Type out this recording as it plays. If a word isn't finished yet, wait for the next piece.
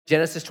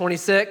Genesis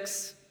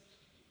 26,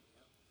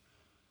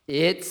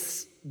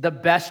 it's the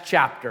best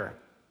chapter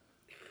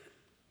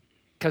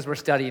because we're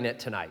studying it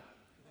tonight.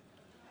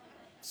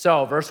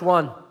 So, verse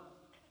 1.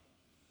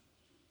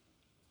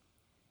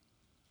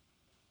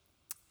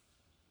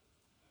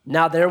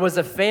 Now there was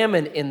a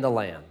famine in the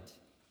land,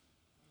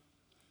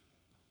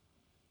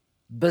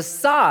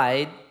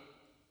 beside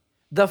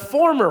the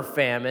former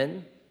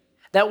famine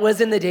that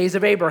was in the days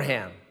of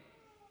Abraham.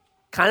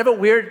 Kind of a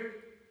weird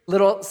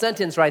little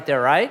sentence right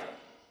there, right?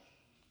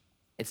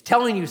 It's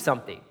telling you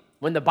something.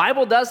 When the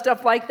Bible does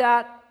stuff like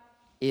that,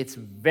 it's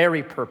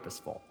very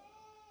purposeful.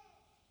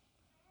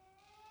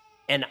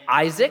 And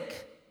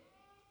Isaac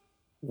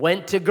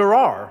went to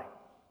Gerar,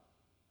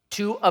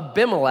 to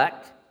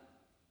Abimelech,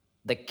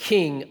 the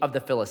king of the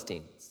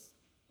Philistines.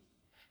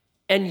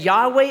 And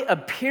Yahweh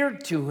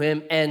appeared to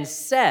him and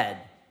said,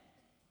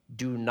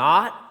 do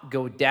not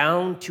go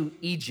down to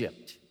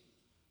Egypt.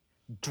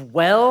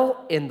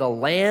 Dwell in the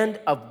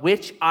land of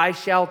which I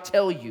shall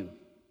tell you.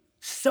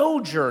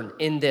 Sojourn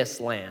in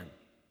this land,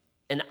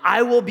 and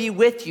I will be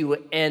with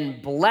you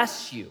and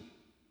bless you.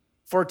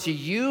 For to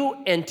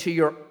you and to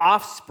your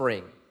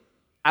offspring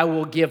I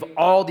will give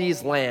all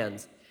these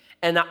lands,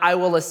 and I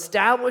will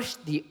establish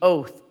the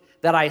oath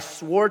that I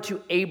swore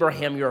to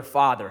Abraham your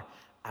father.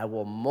 I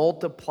will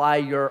multiply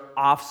your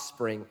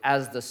offspring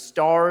as the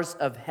stars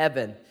of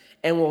heaven,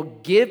 and will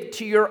give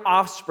to your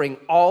offspring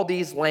all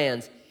these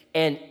lands,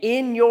 and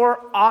in your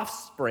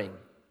offspring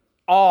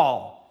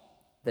all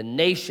the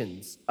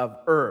nations of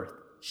earth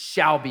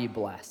shall be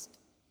blessed,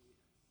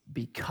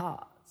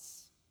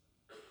 because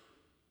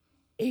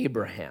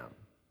Abraham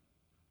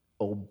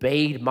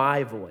obeyed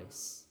my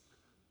voice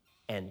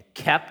and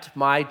kept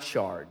my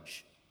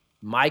charge,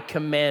 my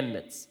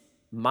commandments,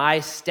 my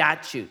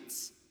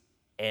statutes,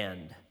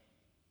 and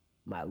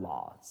my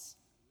laws.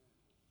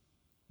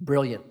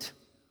 Brilliant.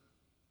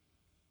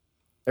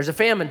 There's a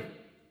famine.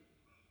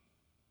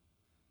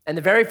 And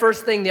the very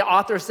first thing the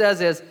author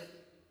says is,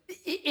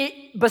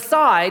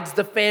 besides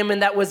the famine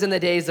that was in the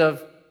days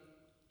of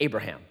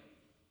Abraham.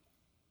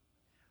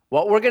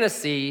 What we're going to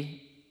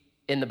see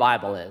in the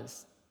Bible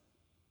is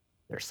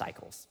there's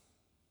cycles.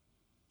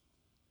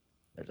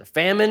 There's a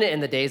famine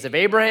in the days of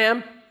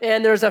Abraham,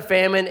 and there's a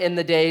famine in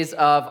the days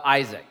of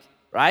Isaac,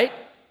 right?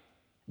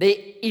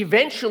 They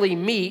eventually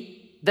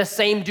meet the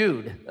same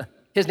dude.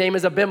 His name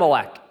is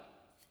Abimelech.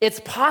 It's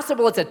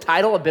possible it's a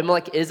title.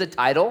 Abimelech is a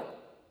title,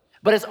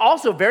 but it's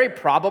also very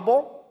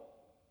probable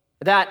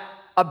that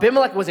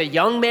Abimelech was a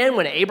young man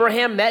when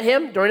Abraham met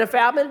him during a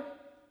famine,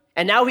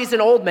 and now he's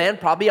an old man,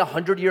 probably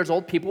 100 years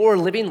old. People were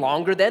living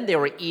longer then. They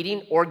were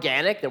eating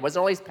organic. There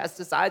wasn't all these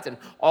pesticides and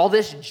all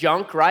this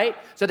junk, right?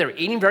 So they were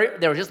eating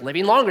they were just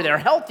living longer. They were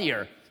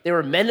healthier. They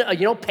were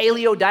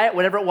paleo diet,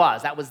 whatever it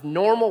was. That was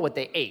normal what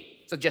they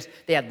ate. So just,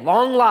 they had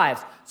long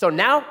lives. So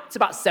now it's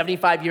about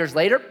 75 years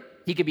later,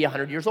 he could be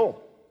 100 years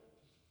old.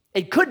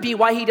 It could be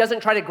why he doesn't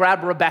try to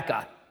grab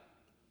Rebecca,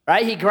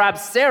 right? He grabbed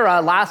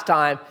Sarah last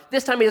time.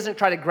 This time he doesn't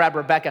try to grab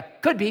Rebecca.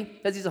 Could be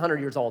because he's 100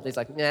 years old. He's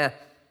like,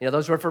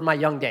 those were for my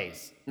young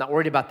days. Not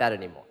worried about that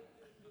anymore,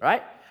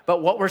 right?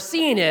 But what we're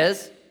seeing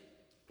is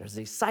there's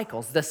these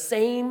cycles. The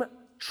same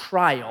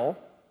trial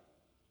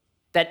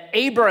that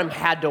Abram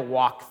had to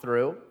walk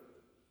through,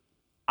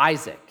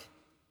 Isaac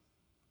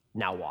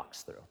now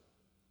walks through.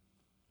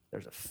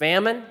 There's a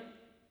famine.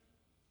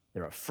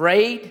 They're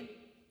afraid.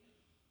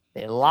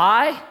 They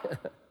lie.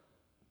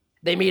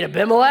 They meet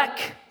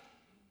Abimelech.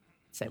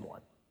 Same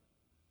one.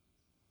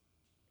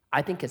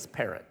 I think as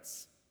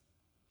parents,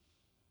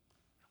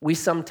 we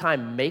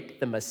sometimes make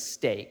the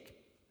mistake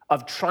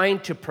of trying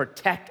to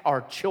protect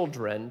our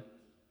children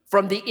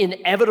from the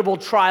inevitable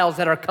trials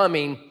that are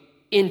coming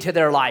into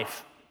their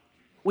life.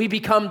 We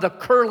become the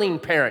curling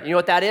parent. You know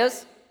what that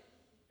is?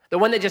 The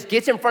one that just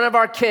gets in front of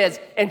our kids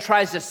and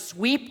tries to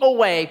sweep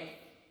away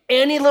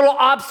any little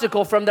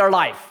obstacle from their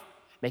life.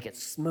 Make it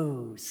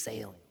smooth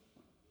sailing.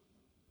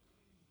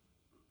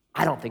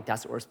 I don't think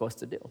that's what we're supposed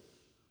to do.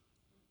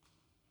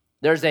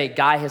 There's a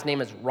guy, his name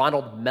is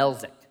Ronald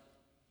Melzick.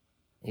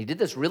 He did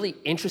this really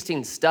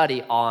interesting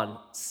study on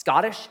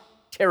Scottish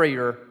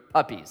Terrier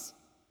puppies.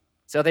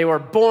 So they were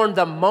born,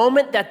 the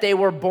moment that they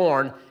were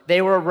born,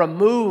 they were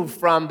removed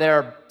from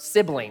their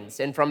siblings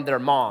and from their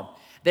mom.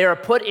 They were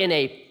put in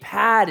a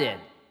padded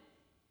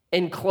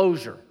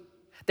enclosure.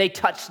 They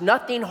touched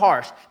nothing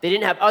harsh. They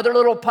didn't have other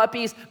little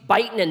puppies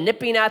biting and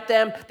nipping at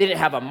them. They didn't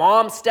have a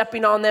mom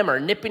stepping on them or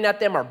nipping at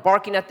them or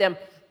barking at them.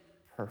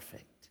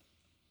 Perfect,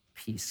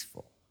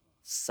 peaceful,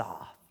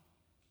 soft,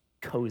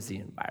 cozy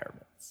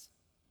environments.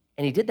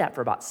 And he did that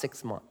for about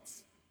 6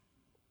 months.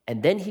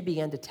 And then he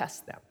began to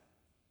test them.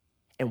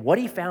 And what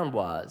he found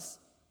was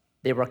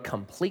they were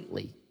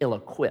completely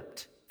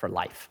ill-equipped for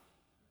life.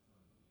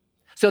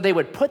 So they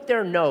would put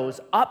their nose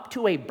up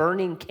to a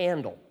burning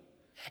candle,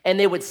 and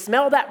they would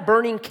smell that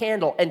burning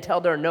candle until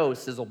their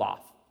nose sizzled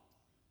off.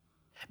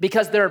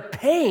 Because their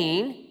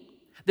pain,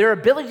 their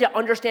ability to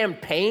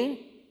understand pain,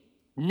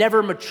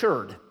 never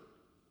matured.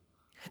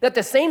 That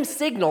the same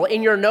signal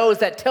in your nose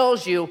that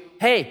tells you,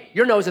 hey,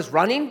 your nose is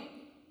running,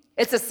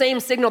 It's the same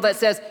signal that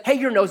says, hey,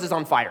 your nose is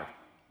on fire.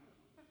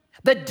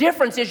 The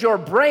difference is your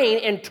brain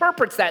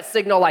interprets that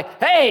signal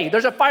like, hey,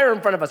 there's a fire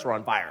in front of us, we're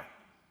on fire.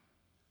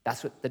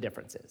 That's what the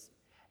difference is.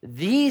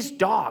 These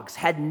dogs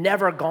had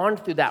never gone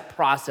through that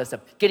process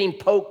of getting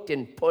poked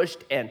and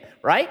pushed and,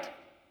 right?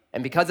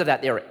 And because of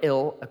that, they were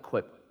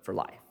ill-equipped for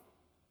life.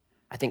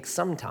 I think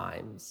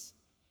sometimes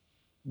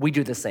we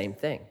do the same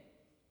thing.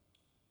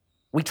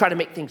 We try to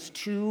make things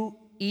too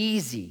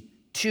easy,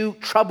 too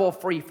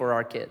trouble-free for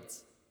our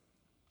kids.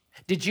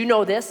 Did you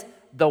know this?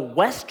 The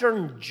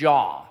Western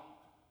jaw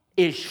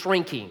is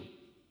shrinking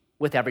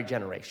with every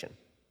generation.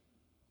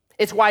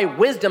 It's why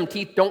wisdom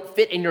teeth don't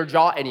fit in your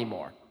jaw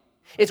anymore.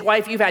 It's why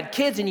if you've had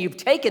kids and you've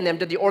taken them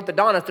to the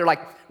orthodontist, they're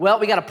like, well,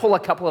 we got to pull a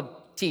couple of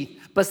teeth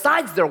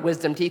besides their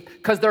wisdom teeth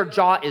because their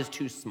jaw is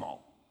too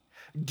small.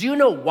 Do you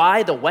know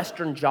why the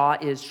Western jaw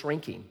is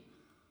shrinking?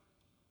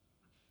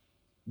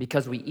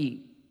 Because we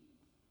eat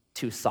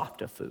too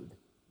soft of food.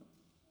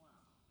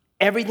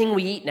 Everything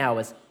we eat now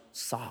is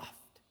soft.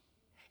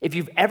 If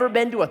you've ever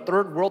been to a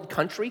third world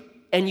country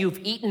and you've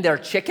eaten their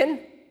chicken,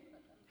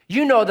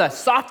 you know the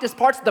softest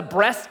parts, the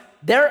breasts,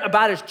 they're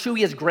about as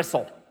chewy as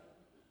gristle.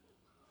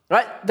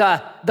 Right?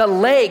 The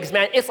legs,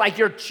 man, it's like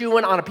you're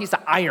chewing on a piece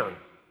of iron.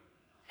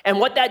 And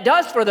what that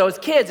does for those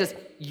kids is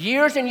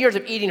years and years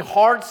of eating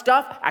hard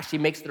stuff actually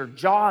makes their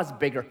jaws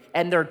bigger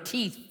and their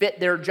teeth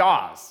fit their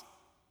jaws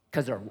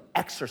because they're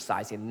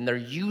exercising and they're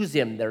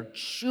using, they're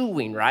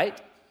chewing,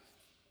 right?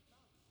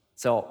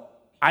 So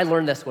I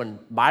learned this when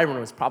Byron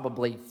was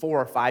probably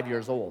 4 or 5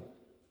 years old.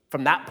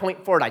 From that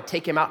point forward, I'd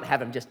take him out and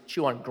have him just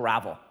chew on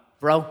gravel.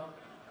 Bro,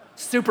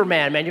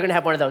 Superman, man, you're gonna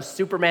have one of those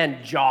Superman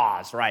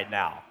jaws right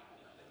now.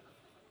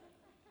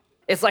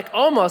 It's like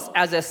almost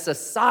as a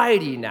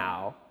society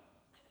now,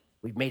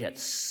 we've made it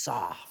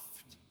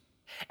soft.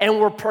 And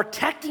we're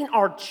protecting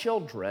our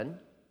children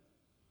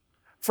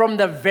from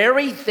the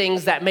very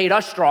things that made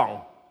us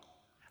strong.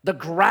 The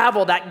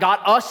gravel that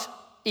got us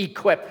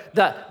equipped,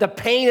 the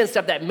pain and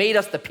stuff that made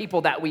us the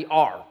people that we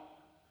are.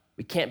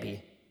 We can't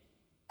be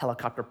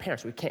helicopter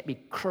parents. We can't be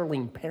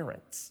curling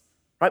parents,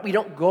 right? We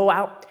don't go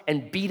out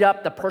and beat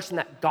up the person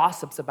that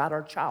gossips about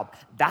our child.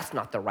 That's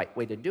not the right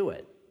way to do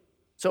it.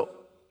 So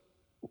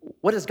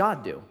what does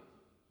God do?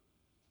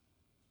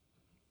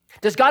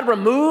 Does God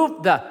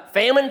remove the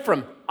famine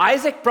from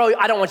Isaac? Bro,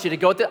 I don't want you to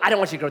go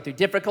through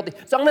difficulty,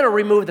 so I'm going to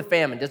remove the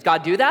famine. Does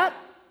God do that?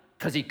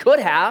 Because he could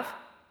have.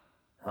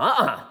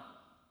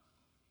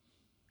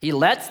 He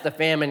lets the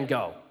famine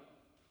go,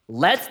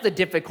 lets the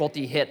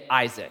difficulty hit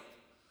Isaac.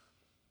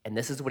 And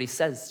this is what he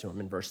says to him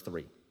in verse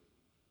 3.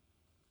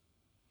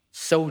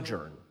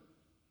 Sojourn,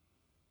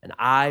 and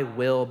I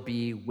will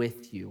be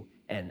with you,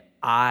 and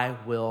I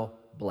will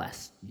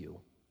bless you.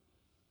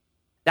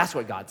 That's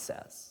what God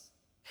says.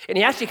 And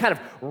he actually kind of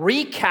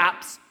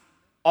recaps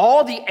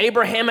all the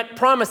Abrahamic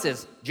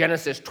promises,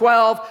 Genesis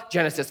 12,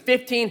 Genesis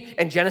 15,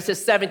 and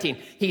Genesis 17.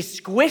 He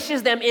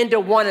squishes them into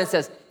one and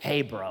says,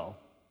 hey, bro,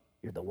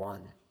 you're the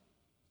one.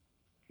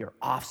 Your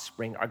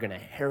offspring are going to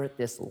inherit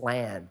this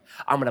land.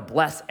 I'm going to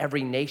bless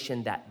every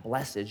nation that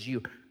blesses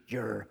you.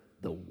 You're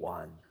the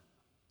one.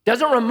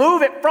 Doesn't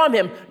remove it from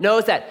him,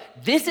 knows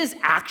that this is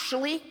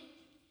actually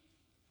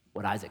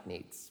what Isaac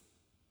needs.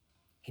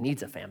 He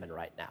needs a famine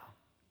right now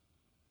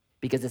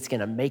because it's going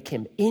to make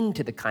him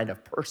into the kind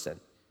of person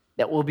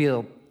that will be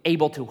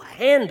able to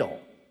handle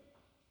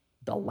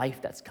the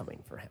life that's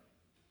coming for him.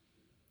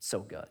 So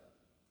good.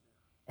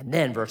 And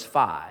then verse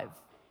 5,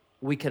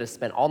 we could have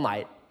spent all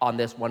night on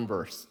this one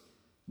verse,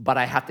 but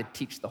I have to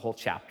teach the whole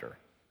chapter.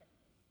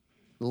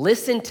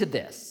 Listen to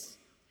this.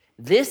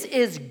 This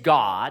is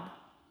God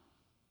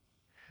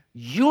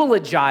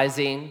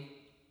eulogizing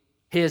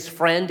his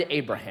friend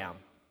Abraham.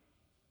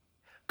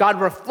 God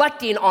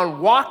reflecting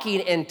on walking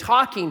and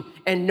talking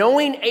and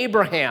knowing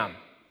Abraham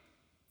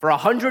for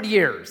 100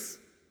 years.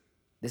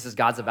 This is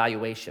God's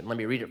evaluation. Let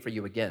me read it for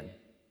you again.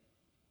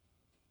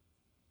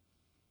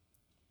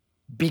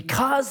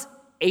 Because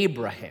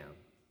Abraham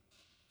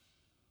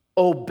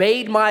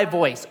obeyed my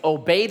voice.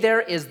 Obey there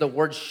is the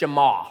word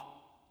Shema.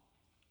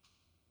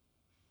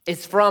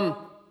 It's from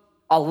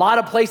a lot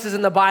of places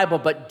in the Bible,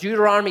 but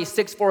Deuteronomy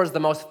 6:4 is the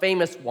most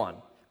famous one,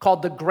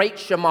 called the Great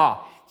Shema.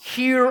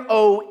 Hear,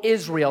 O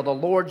Israel, the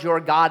Lord your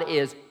God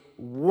is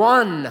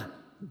one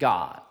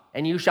God,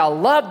 and you shall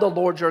love the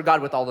Lord your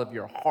God with all of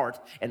your heart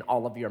and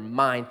all of your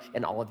mind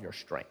and all of your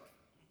strength.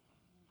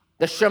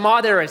 The Shema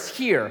there is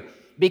here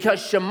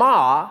because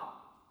Shema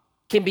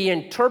can be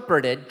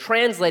interpreted,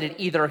 translated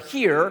either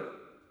hear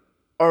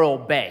or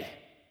obey.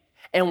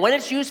 And when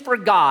it's used for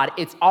God,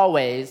 it's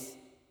always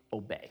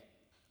obey.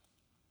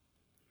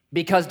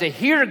 Because to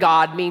hear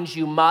God means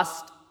you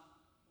must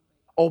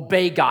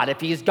obey God.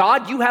 If he is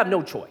God, you have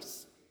no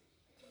choice.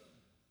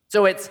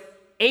 So it's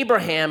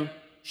Abraham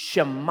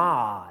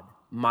shemad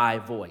my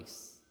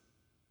voice,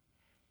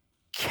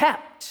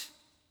 kept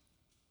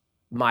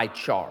my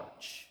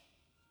charge,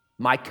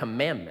 my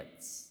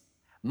commandments,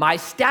 my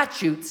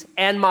statutes,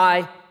 and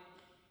my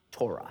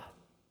Torah,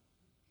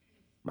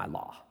 my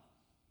law.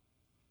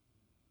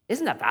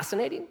 Isn't that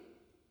fascinating?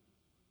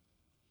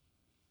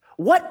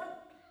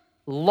 What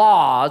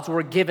laws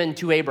were given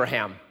to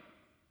Abraham?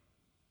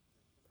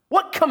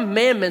 What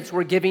commandments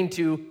were given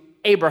to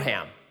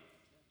Abraham?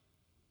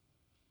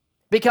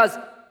 Because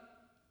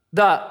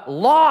the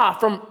law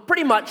from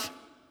pretty much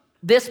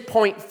this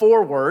point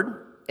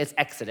forward, it's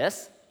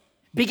Exodus,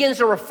 begins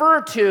to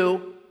refer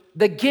to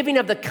the giving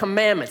of the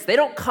commandments. They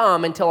don't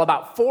come until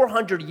about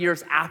 400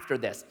 years after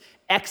this,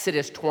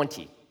 Exodus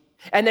 20.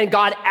 And then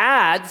God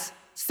adds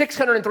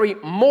 603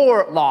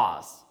 more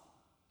laws.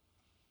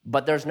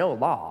 But there's no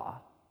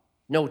law,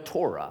 no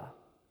Torah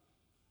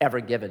ever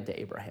given to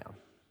Abraham.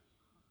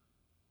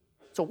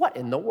 So what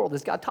in the world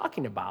is God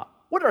talking about?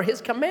 What are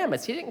his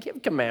commandments? He didn't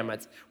give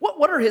commandments.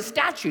 What are his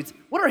statutes?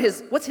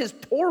 What's his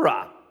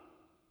Torah?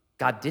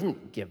 God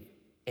didn't give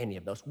any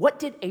of those. What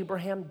did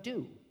Abraham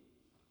do?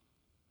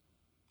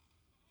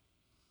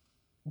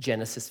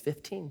 Genesis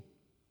 15.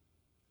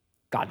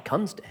 God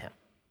comes to him,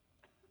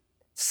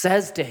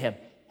 says to him,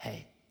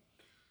 hey,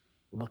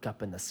 look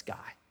up in the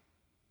sky.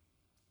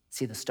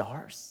 See the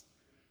stars?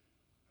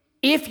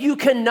 If you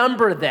can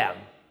number them,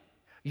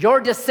 your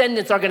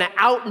descendants are going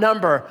to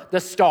outnumber the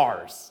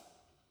stars.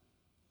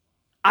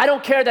 I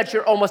don't care that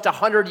you're almost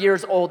 100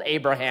 years old,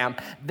 Abraham.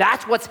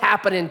 That's what's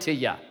happening to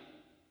you.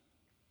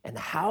 And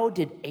how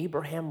did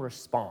Abraham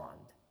respond?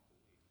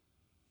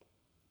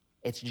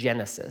 It's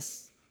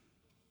Genesis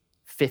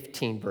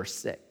 15, verse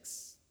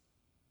 6.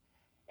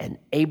 And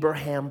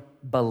Abraham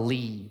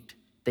believed.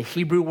 The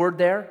Hebrew word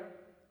there,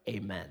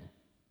 amen.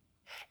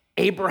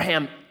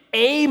 Abraham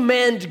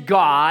amened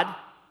God,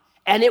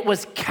 and it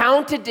was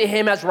counted to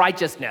him as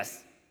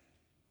righteousness.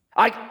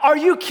 Like, are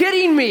you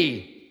kidding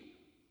me?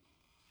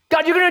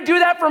 God, you're going to do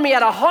that for me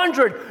at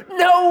 100?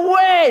 No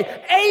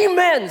way.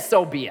 Amen.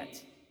 So be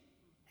it.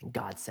 And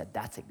God said,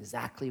 that's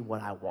exactly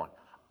what I want.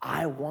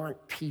 I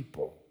want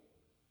people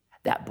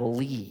that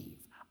believe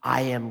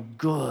I am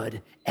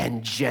good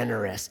and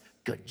generous.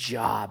 Good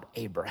job,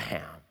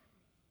 Abraham.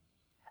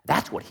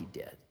 That's what he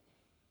did.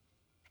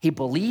 He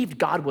believed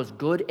God was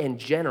good and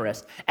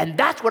generous, and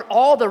that's what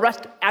all the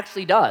rest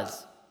actually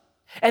does.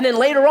 And then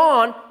later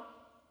on,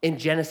 in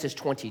Genesis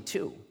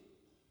 22,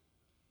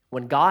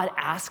 when God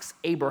asks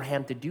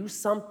Abraham to do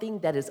something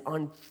that is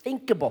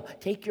unthinkable,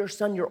 take your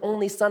son, your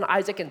only son,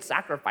 Isaac, and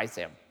sacrifice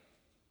him,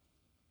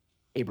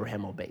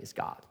 Abraham obeys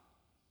God.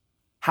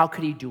 How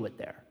could he do it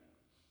there?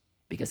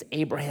 Because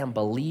Abraham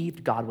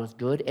believed God was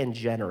good and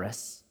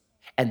generous,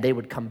 and they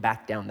would come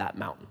back down that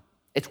mountain.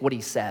 It's what he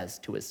says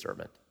to his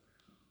servant.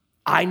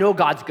 I know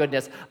God's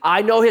goodness.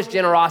 I know his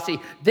generosity.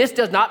 This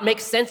does not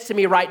make sense to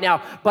me right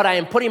now, but I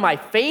am putting my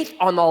faith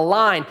on the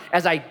line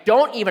as I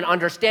don't even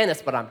understand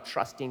this, but I'm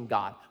trusting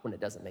God when it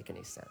doesn't make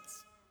any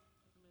sense.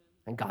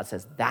 And God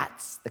says,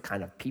 that's the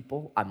kind of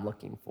people I'm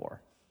looking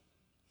for.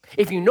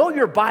 If you know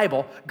your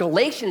Bible,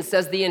 Galatians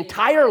says the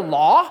entire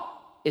law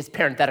is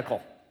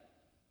parenthetical.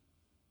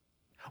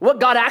 What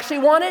God actually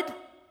wanted?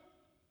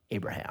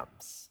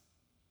 Abraham's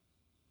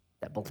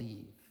that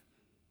believe.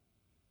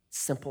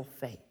 Simple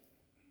faith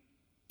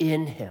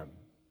in him,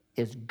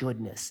 his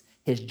goodness,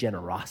 his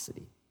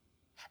generosity.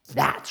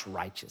 That's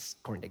righteous,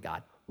 according to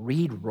God.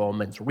 Read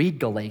Romans, read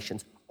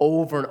Galatians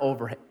over and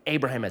over.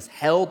 Abraham is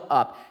held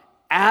up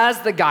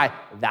as the guy,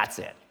 that's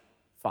it,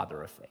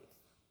 father of faith.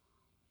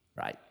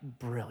 Right?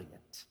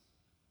 Brilliant.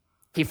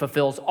 He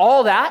fulfills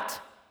all that,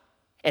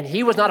 and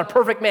he was not a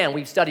perfect man.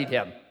 We've studied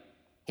him.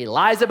 He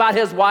lies about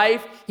his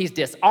wife. He's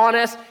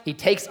dishonest. He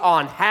takes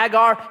on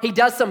Hagar. He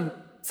does some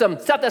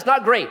stuff that's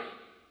not great.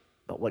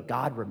 But what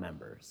God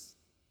remembers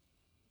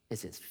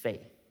is his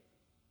faith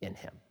in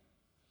him.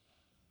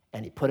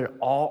 And he put it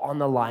all on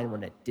the line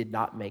when it did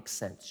not make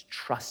sense,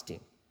 trusting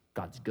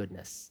God's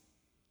goodness,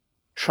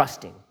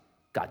 trusting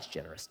God's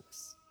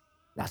generousness.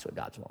 That's what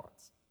God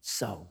wants.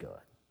 So good.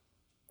 All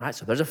right,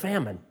 so there's a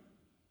famine.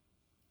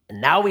 And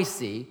now we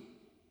see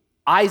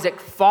Isaac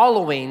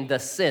following the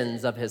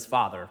sins of his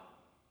father.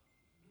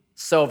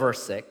 So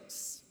verse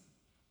 6,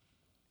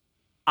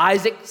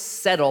 Isaac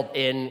settled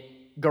in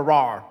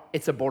Gerar.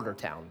 It's a border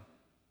town.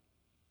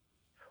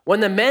 When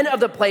the men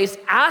of the place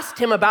asked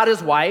him about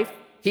his wife,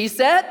 he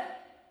said,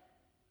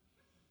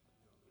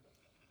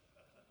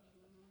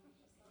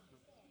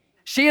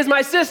 she is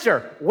my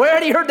sister. Where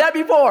had he heard that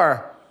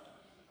before?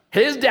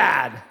 His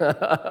dad.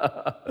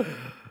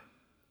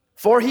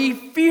 For he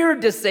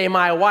feared to say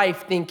my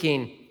wife,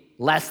 thinking,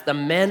 lest the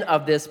men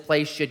of this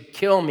place should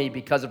kill me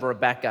because of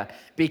Rebekah,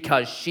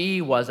 because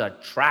she was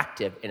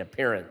attractive in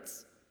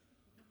appearance.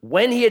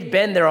 When he had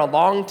been there a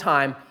long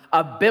time,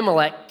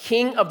 Abimelech,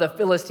 king of the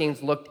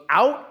Philistines, looked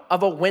out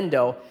of a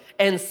window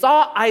and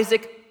saw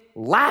Isaac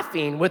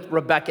laughing with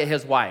Rebekah,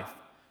 his wife.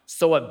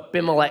 So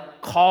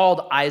Abimelech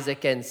called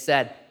Isaac and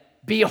said,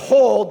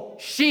 behold,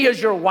 she is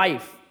your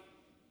wife.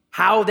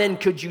 How then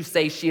could you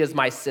say she is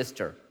my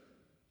sister?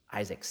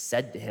 Isaac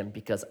said to him,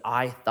 because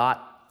I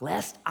thought,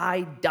 lest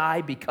I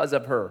die because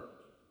of her.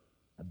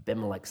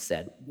 Abimelech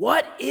said,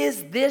 what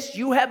is this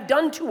you have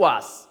done to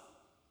us?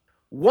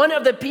 One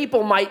of the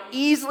people might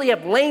easily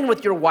have lain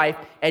with your wife,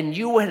 and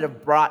you would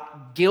have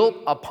brought guilt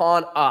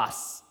upon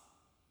us.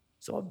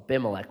 So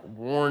Abimelech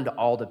warned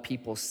all the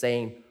people,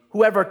 saying,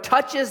 Whoever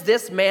touches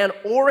this man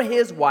or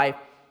his wife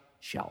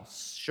shall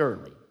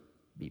surely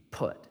be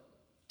put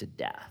to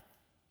death.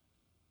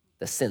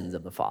 The sins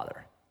of the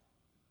father.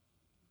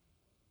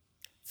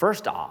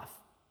 First off,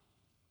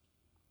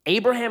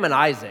 Abraham and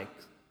Isaac,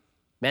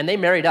 man, they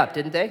married up,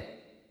 didn't they?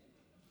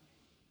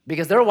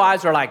 Because their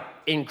wives are like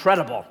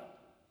incredible.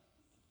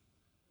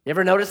 You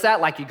ever notice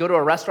that? Like you go to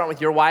a restaurant with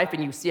your wife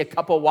and you see a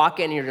couple walk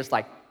in and you're just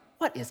like,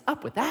 what is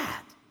up with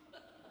that?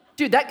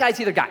 Dude, that guy's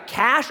either got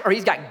cash or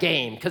he's got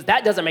game, because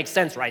that doesn't make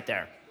sense right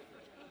there.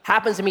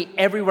 Happens to me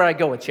everywhere I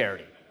go with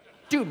Charity.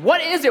 Dude,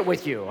 what is it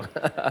with you?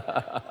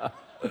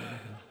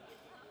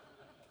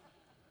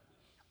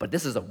 But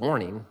this is a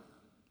warning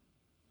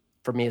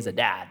for me as a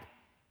dad.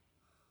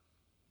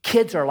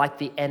 Kids are like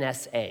the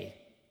NSA.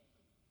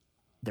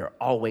 They're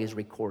always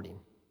recording.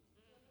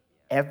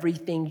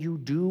 Everything you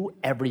do,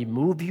 every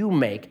move you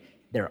make,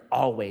 they're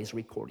always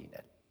recording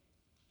it.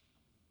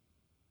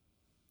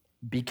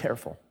 Be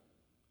careful.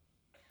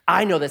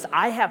 I know this.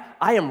 I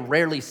am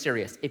rarely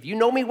serious. If you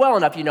know me well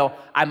enough, you know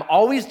I'm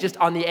always just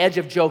on the edge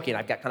of joking.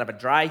 I've got kind of a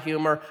dry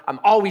humor. I'm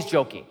always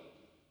joking.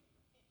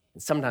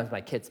 And sometimes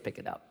my kids pick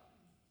it up.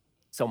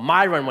 So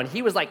Myron, when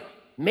he was like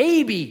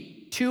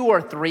maybe 2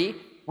 or 3,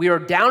 we were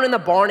down in the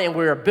barn and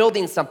we were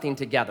building something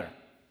together.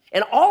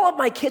 And all of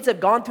my kids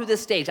have gone through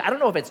this stage. I don't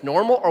know if it's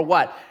normal or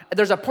what.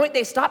 There's a point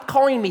they stop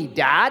calling me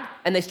dad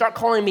and they start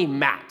calling me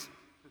Matt.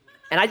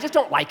 And I just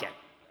don't like it.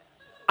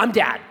 I'm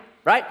dad,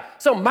 right?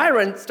 So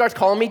Myron starts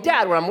calling me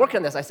dad when I'm working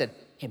on this. I said,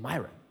 hey,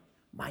 Myron,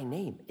 my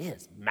name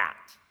is Matt,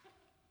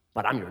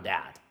 but I'm your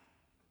dad.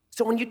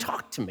 So when you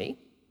talk to me,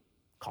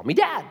 call me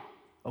dad,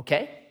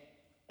 okay?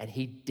 And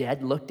he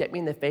dead looked at me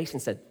in the face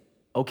and said,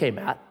 okay,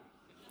 Matt.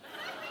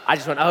 I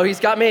just went, oh, he's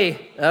got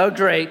me. Oh,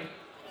 great.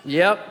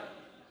 Yep.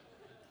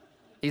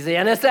 He's the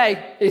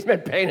NSA. He's been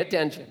paying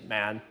attention,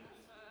 man.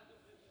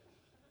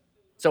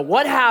 So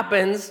what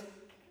happens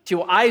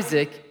to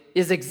Isaac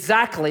is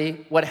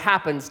exactly what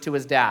happens to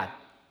his dad.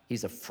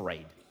 He's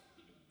afraid.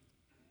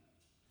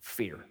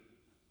 Fear.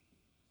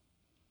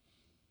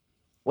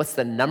 What's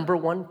the number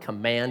one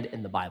command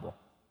in the Bible?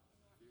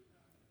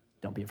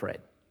 Don't be afraid.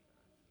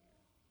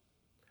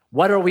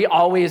 What are we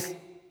always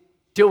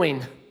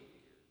doing?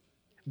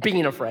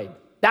 Being afraid.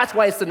 That's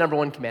why it's the number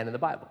one command in the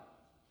Bible.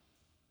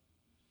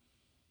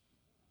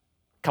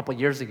 A couple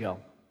years ago,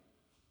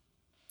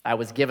 I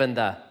was given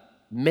the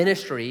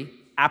ministry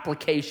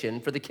application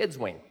for the kids'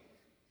 wing.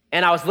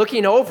 And I was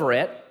looking over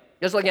it,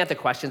 just looking at the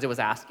questions it was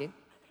asking.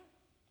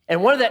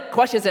 And one of the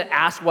questions it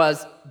asked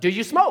was, do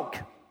you smoke?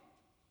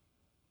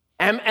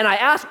 And I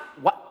asked,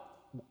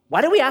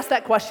 why do we ask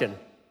that question?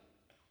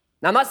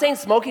 Now, I'm not saying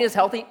smoking is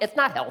healthy. It's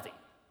not healthy.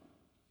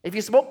 If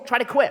you smoke, try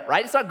to quit,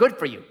 right? It's not good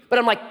for you. But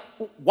I'm like,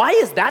 why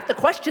is that the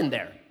question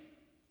there?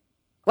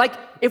 Like,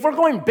 if we're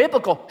going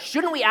biblical,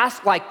 shouldn't we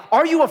ask, like,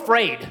 are you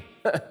afraid?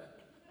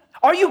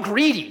 Are you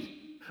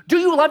greedy? Do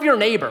you love your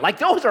neighbor? Like,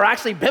 those are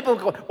actually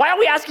biblical. Why are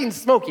we asking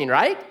smoking,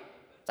 right?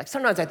 It's like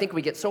sometimes I think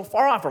we get so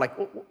far off. We're like,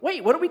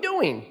 wait, what are we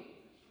doing?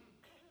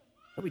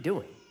 What are we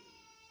doing?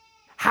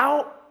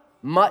 How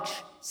much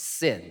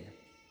sin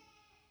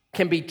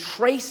can be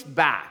traced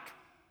back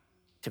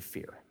to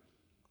fear?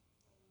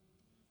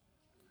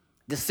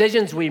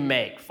 Decisions we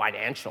make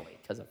financially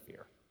because of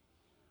fear.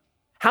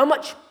 How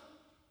much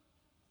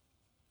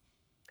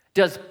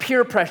does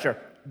peer pressure,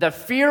 the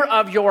fear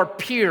of your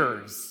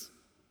peers,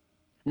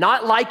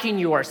 not liking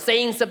you or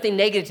saying something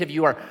negative to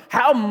you, or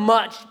how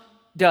much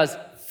does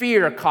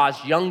fear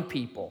cause young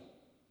people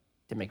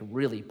to make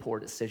really poor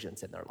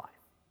decisions in their life?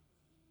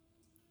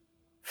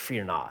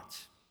 Fear not.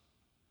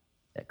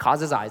 It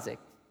causes Isaac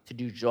to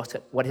do just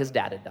what his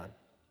dad had done.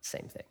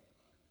 Same thing.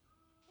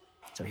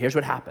 So here's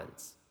what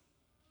happens.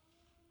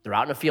 They're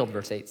out in a field,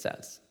 verse 8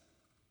 says.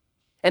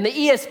 And the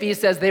ESV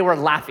says they were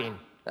laughing.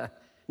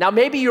 Now,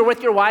 maybe you're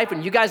with your wife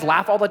and you guys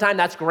laugh all the time.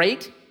 That's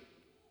great.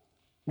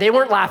 They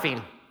weren't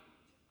laughing.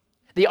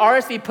 The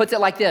RSV puts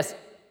it like this: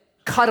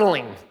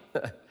 cuddling,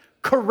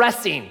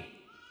 caressing.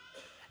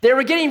 They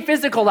were getting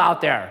physical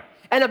out there.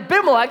 And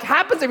Abimelech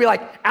happens to be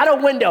like at a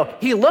window.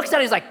 He looks at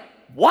it, he's like,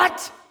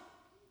 what?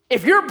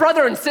 If you're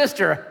brother and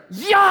sister,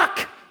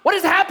 yuck, what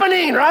is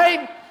happening,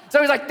 right? So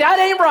he's like, that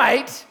ain't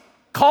right.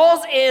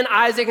 Calls in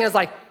Isaac and is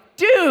like,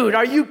 dude,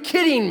 are you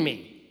kidding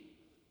me?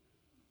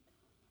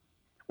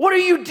 What are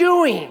you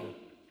doing?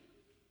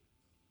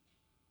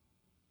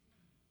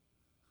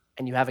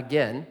 And you have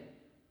again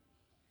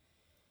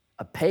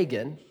a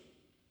pagan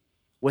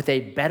with a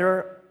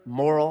better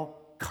moral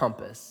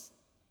compass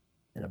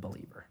than a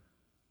believer.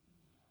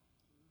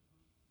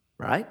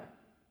 Right?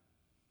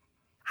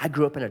 I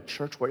grew up in a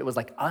church where it was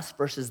like us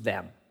versus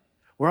them.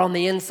 We're on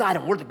the inside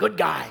and we're the good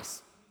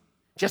guys.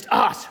 Just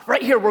us.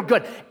 Right here, we're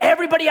good.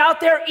 Everybody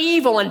out there,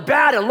 evil and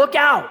bad, and look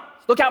out.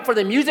 Look out for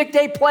the music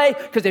they play,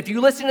 because if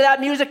you listen to that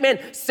music,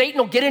 man, Satan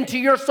will get into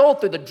your soul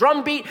through the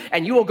drum beat,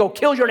 and you will go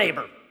kill your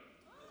neighbor.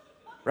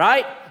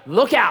 Right?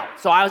 Look out.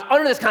 So I was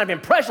under this kind of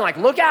impression, like,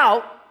 look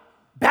out.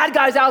 Bad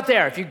guys out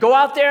there. If you go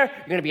out there,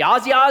 you're going to be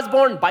Ozzy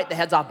Osbourne and bite the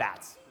heads off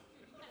bats.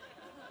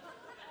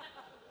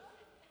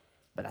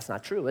 But that's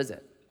not true, is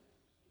it?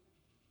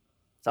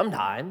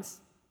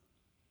 Sometimes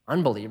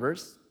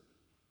unbelievers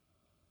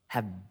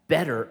have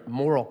better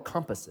moral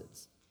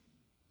compasses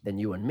than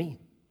you and me.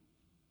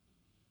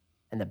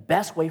 And the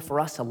best way for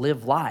us to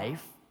live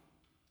life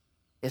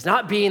is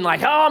not being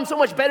like, oh, I'm so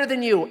much better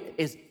than you,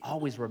 is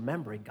always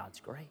remembering God's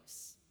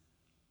grace.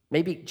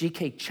 Maybe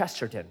G.K.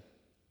 Chesterton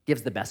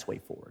gives the best way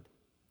forward.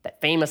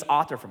 That famous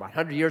author from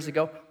 100 years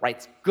ago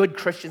writes Good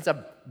Christians,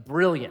 a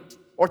brilliant.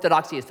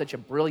 Orthodoxy is such a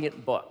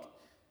brilliant book.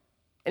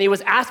 And he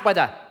was asked by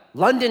the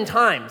London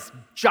Times,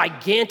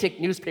 gigantic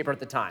newspaper at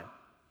the time,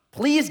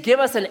 please give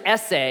us an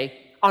essay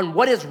on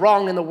what is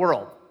wrong in the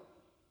world.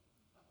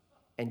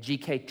 And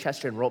G.K.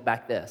 Chesterton wrote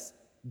back this,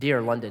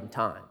 Dear London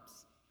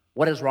Times,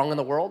 what is wrong in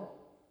the world?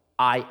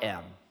 I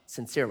am.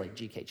 Sincerely,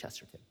 G.K.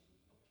 Chesterton.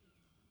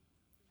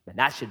 And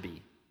that should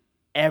be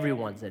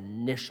everyone's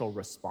initial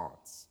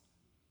response.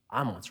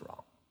 I'm what's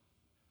wrong.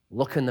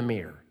 Look in the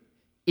mirror.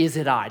 Is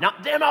it I?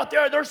 Not them out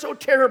there, they're so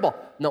terrible.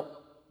 No,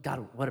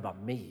 God, what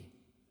about me?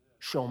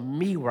 Show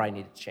me where I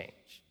need to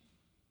change.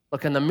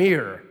 Look in the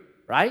mirror,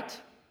 right?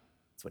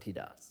 That's what he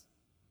does.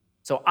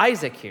 So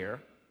Isaac here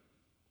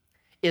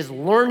is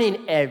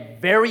learning a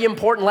very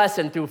important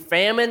lesson through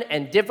famine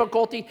and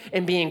difficulty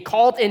and being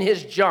called in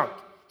his junk.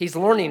 He's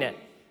learning it,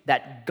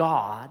 that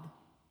God,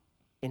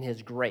 in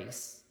his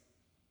grace,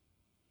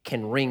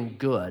 can wring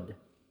good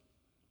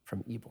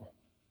from evil.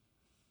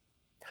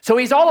 So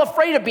he's all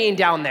afraid of being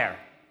down there.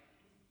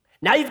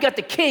 Now you've got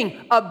the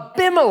king,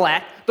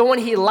 Abimelech, the one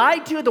he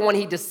lied to, the one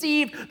he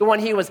deceived, the one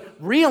he was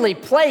really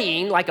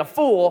playing like a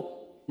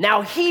fool.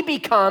 Now he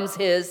becomes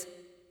his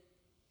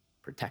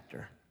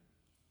protector.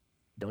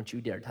 Don't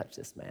you dare touch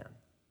this man,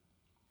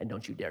 and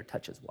don't you dare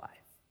touch his wife,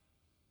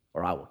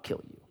 or I will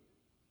kill you.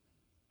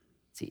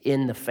 See,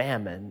 in the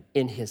famine,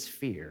 in his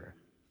fear,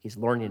 he's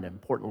learning an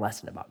important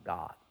lesson about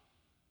God.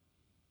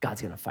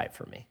 God's going to fight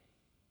for me.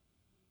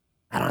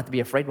 I don't have to be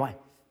afraid. Why?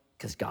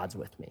 Because God's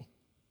with me,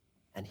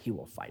 and he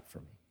will fight for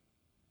me.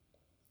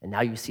 And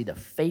now you see the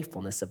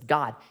faithfulness of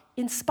God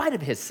in spite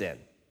of his sin.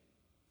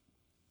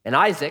 And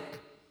Isaac,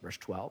 verse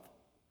 12,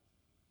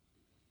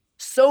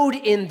 sowed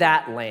in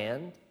that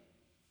land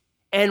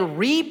and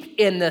reaped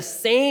in the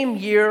same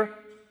year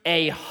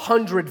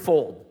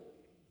 100-fold.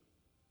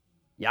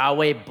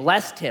 Yahweh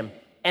blessed him,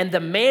 and the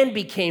man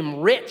became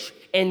rich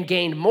and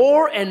gained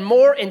more and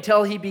more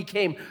until he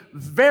became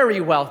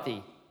very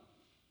wealthy.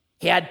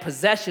 He had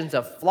possessions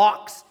of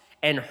flocks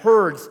and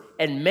herds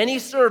and many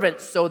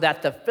servants, so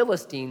that the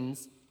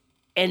Philistines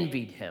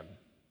envied him.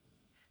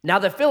 Now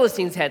the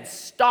Philistines had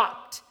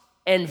stopped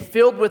and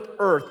filled with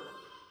earth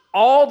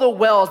all the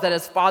wells that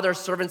his father's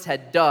servants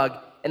had dug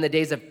in the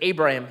days of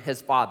Abraham,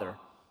 his father.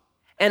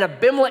 And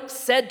Abimelech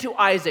said to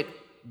Isaac,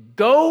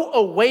 go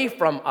away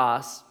from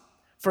us,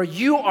 for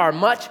you are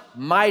much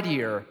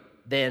mightier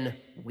than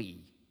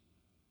we.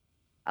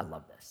 I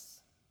love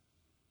this.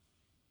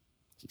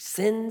 He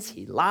sins,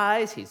 he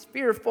lies, he's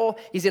fearful,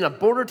 he's in a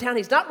border town.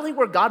 He's not really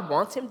where God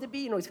wants him to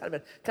be. He's kind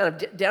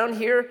of down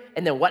here.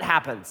 And then what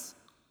happens?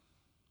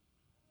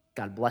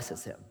 God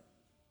blesses him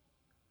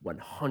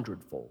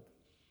 100-fold.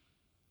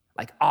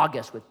 Like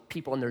August with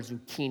people in their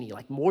zucchini,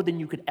 like more than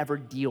you could ever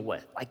deal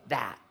with, like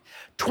that.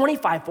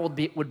 25-fold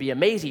would be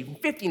amazing.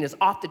 15 is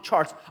off the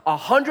charts.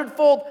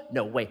 100-fold?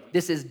 No way.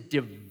 This is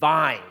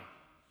divine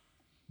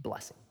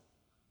blessing.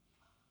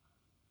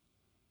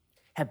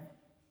 Have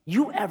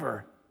you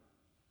ever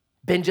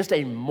been just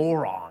a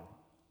moron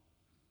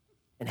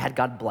and had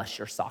God bless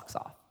your socks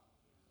off?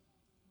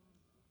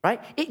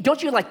 Right?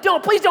 Don't you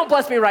please don't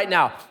bless me right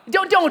now.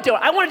 Don't do it.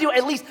 I want to do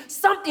at least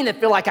something to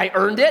feel like I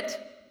earned it.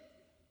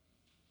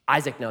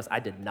 Isaac knows I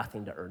did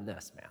nothing to earn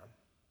this, man.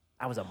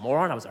 I was a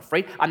moron. I was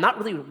afraid. I'm not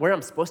really where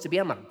I'm supposed to be.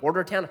 I'm in a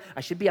border town.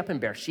 I should be up in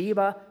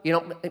Beersheba,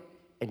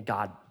 and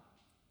God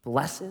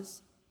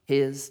blesses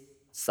his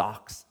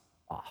socks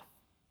off.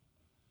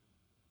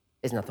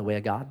 Isn't that the way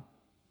of God?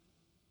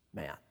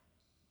 Man.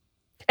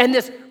 And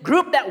this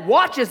group that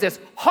watches this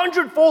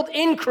 100-fold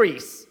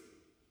increase,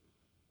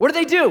 what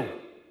do?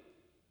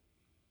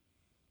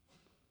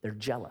 They're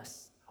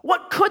jealous.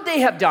 What could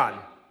they have done?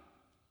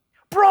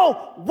 Bro,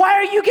 why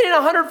are you getting a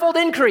 100-fold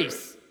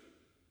increase?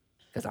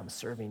 Because I'm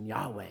serving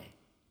Yahweh.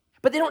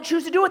 But they don't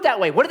choose to do it that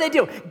way. What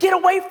do? Get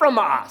away from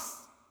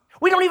us.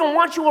 We don't even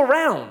want you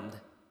around.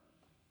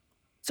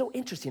 So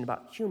interesting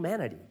about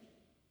humanity.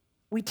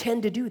 We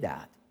tend to do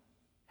that.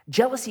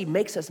 Jealousy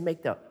makes us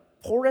make the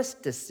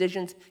poorest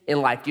decisions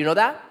in life. Do you know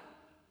that?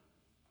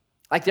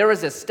 Like there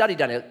was this study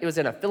done. It was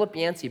in a Philip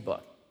Yancey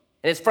book.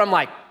 And it's from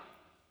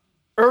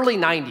early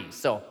 90s.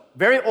 So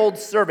very old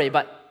survey,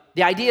 but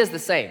the idea is the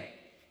same.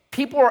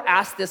 People are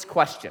asked this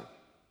question.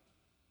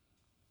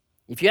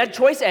 If you had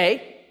choice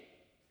A,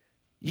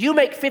 you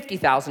make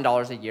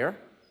 $50,000 a year.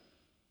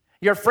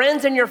 Your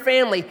friends and your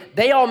family,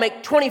 they all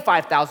make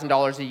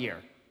 $25,000 a year,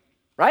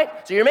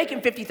 right? So you're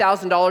making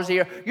 $50,000 a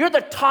year. You're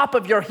the top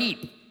of your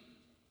heap.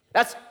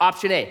 That's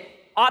option A.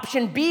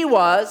 Option B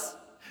was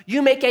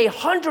you make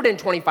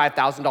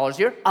 $125,000 a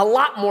year, a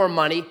lot more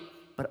money,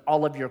 but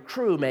all of your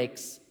crew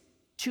makes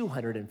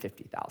 $250,000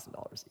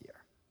 a year.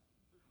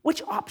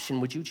 Which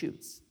option would you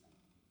choose?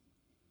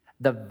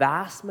 the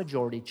vast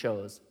majority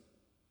chose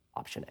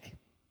option A.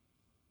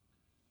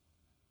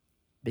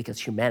 Because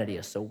humanity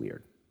is so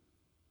weird.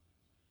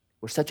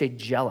 We're such a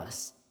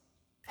jealous,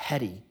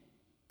 petty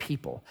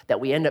people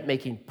that we end up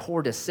making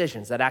poor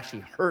decisions that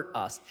actually hurt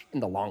us in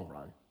the long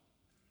run.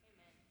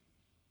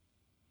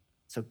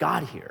 So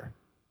God here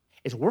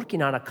is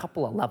working on a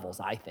couple of levels,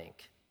 I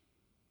think.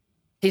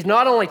 He's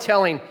not only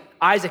telling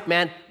Isaac,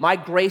 man, my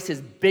grace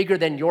is bigger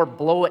than your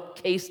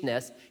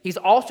blow-it-caseness. He's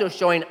also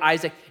showing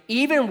Isaac,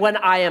 even when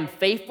I am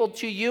faithful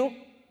to you,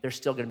 there's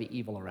still going to be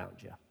evil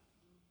around you.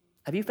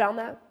 Have you found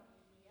that?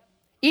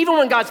 Even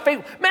when God's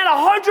faithful, man,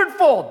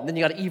 100-fold, then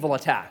you got an evil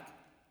attack.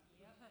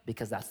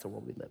 Because that's the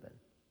world we live in.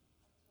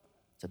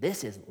 So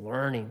this is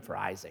learning for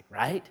Isaac,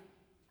 right?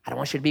 I don't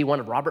want you to be one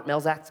of Robert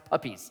Melzack's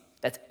puppies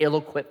that's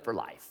ill-equipped for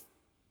life.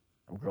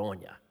 I'm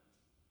growing you.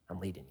 I'm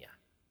leading you.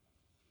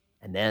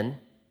 And then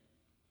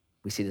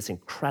we see this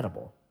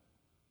incredible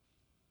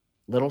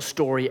little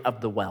story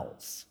of the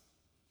wells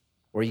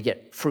where you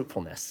get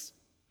fruitfulness.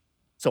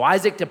 So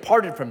Isaac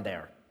departed from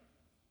there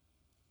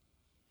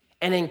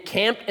and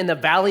encamped in the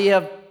valley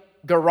of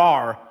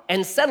Gerar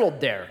and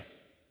settled there.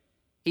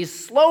 He's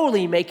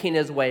slowly making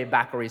his way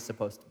back where he's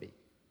supposed to be.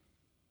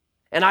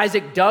 And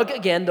Isaac dug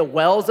again the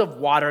wells of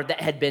water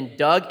that had been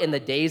dug in the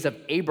days of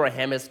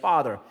Abraham his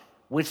father,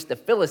 which the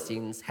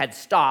Philistines had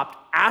stopped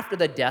after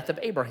the death of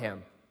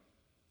Abraham.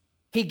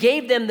 He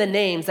gave them the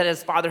names that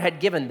his father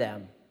had given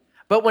them.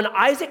 But when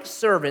Isaac's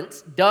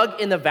servants dug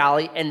in the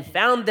valley and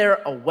found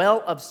there a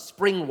well of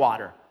spring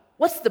water,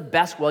 what's the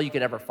best well you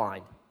could ever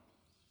find?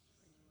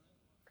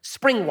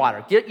 Spring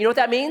water. You know what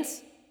that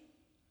means?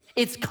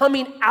 It's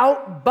coming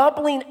out,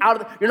 bubbling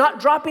out of you're not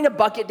dropping a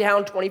bucket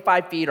down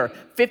 25 feet or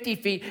 50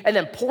 feet and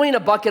then pulling a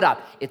bucket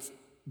up. It's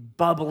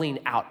bubbling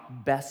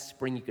out. Best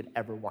spring you could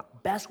ever want.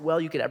 Best well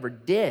you could ever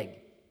dig.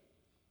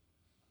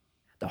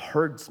 The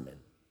herdsmen,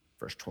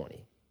 verse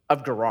 20,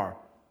 of Gerar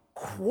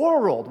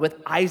quarreled with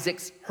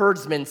Isaac's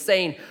herdsmen,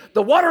 saying,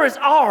 the water is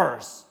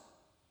ours.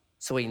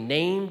 So he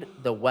named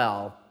the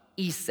well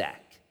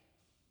Esek,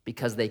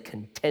 because they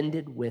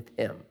contended with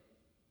him.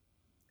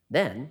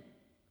 Then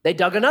they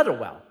dug another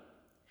well,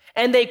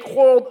 and they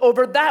quarreled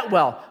over that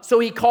well. So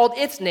he called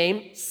its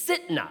name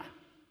Sitnah,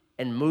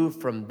 and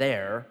moved from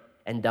there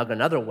and dug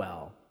another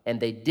well, and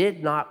they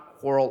did not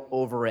quarrel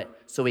over it.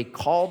 So he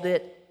called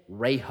it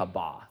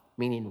Rehoboth,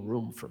 meaning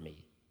room for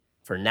me.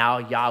 For now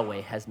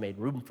Yahweh has made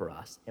room for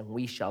us, and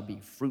we shall be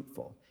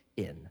fruitful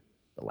in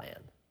the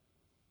land.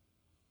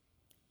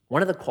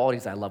 One of the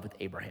qualities I love with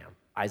Abraham,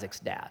 Isaac's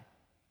dad,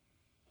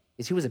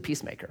 is he was a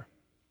peacemaker.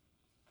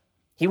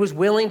 He was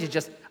willing to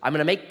just, I'm going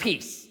to make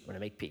peace. I'm going to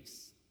make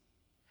peace.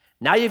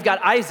 Now you've got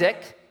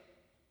Isaac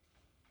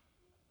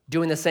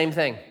doing the same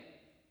thing.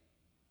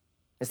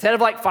 Instead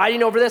of like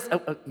fighting over this,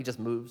 he just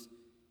moves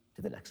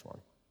to the next one.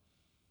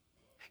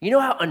 You know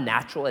how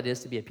unnatural it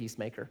is to be a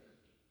peacemaker?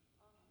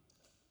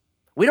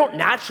 We don't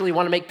naturally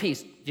want to make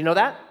peace. Do you know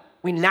that?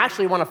 We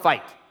naturally want to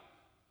fight.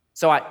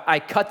 So I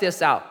cut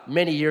this out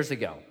many years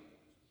ago.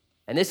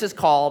 And this is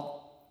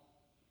called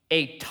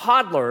a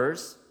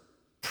toddler's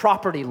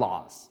property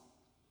laws.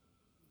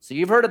 So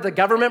you've heard of the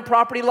government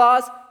property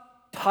laws?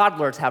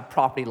 Toddlers have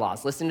property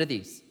laws. Listen to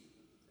these.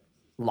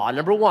 Law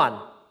number 1,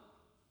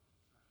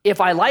 if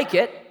I like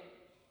it,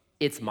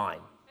 it's mine.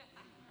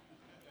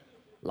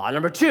 Law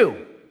number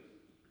 2,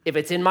 if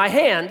it's in my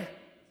hand,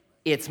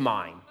 it's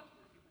mine.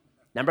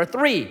 Number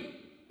 3,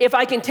 if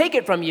I can take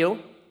it from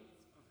you,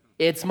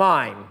 it's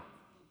mine.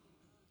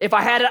 If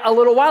I had it a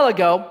little while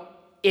ago,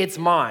 it's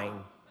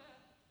mine.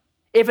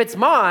 If it's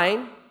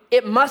mine,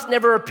 it must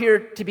never appear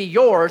to be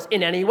yours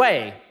in any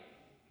way.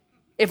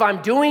 If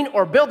I'm doing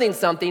or building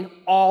something,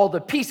 all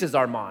the pieces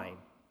are mine.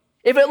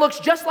 If it looks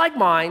just like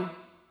mine,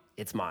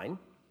 it's mine.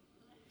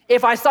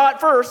 If I saw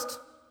it first,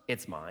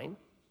 it's mine.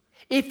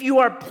 If you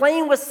are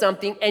playing with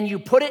something and you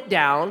put it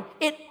down,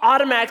 it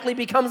automatically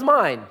becomes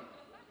mine.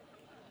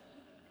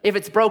 If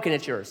it's broken,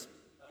 it's yours.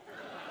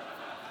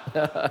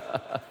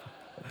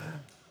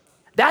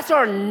 That's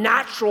our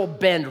natural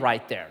bend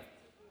right there.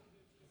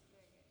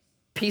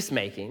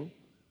 Peacemaking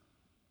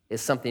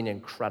is something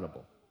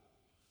incredible.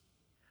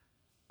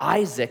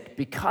 Isaac,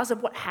 because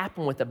of what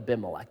happened with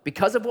Abimelech,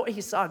 because of what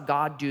he saw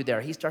God do there,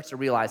 he starts to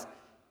realize,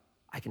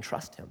 I can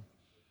trust him.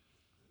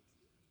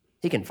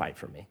 He can fight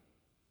for me.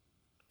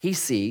 He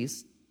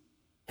sees,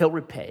 he'll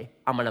repay.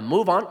 I'm going to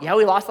move on. Yeah,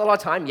 we lost a lot of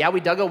time. Yeah, we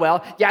dug a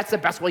well. Yeah, it's the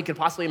best way you could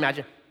possibly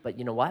imagine. But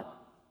you know what?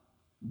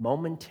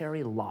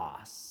 Momentary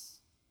loss,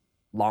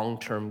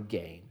 long-term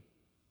gain.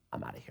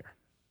 I'm out of here.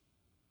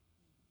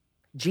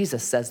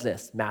 Jesus says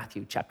this,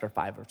 Matthew chapter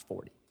 5, verse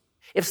 40.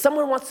 If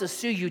someone wants to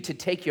sue you to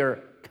take your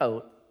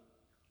coat,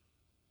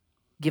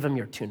 give him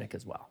your tunic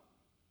as well.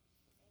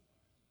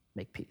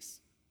 Make peace.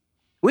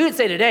 We would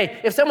say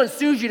today, if someone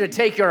sues you to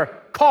take your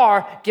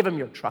car, give him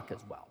your truck as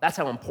well. That's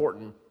how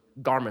important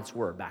garments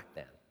were back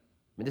then.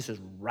 I mean, this is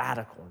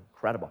radical,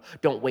 incredible.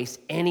 Don't waste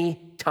any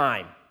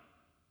time.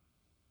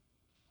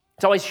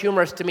 It's always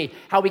humorous to me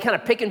how we kind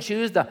of pick and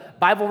choose the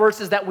Bible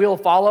verses that we'll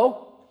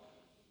follow.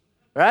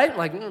 Right?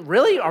 Like,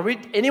 really? Are we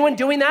anyone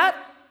doing that?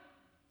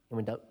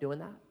 And we're doing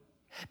that.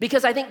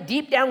 Because I think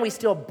deep down we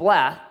still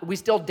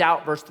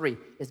doubt verse 3.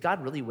 Is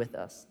God really with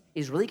us?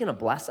 Is he really going to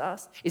bless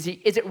us? Is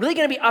it really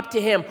going to be up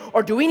to him?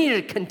 Or do we need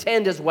to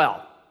contend as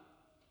well?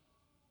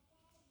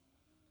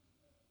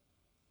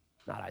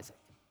 Not Isaac.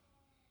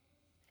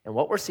 And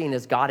what we're seeing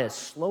is God is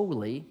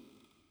slowly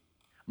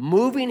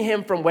moving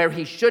him from where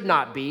he should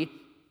not be,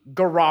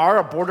 Gerar,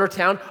 a border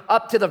town,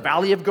 up to the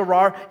valley of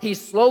Gerar.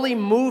 He's slowly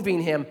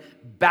moving him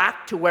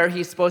back to where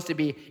he's supposed to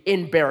be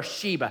in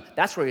Beersheba.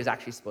 That's where he's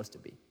actually supposed to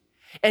be.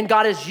 And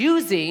God is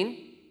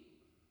using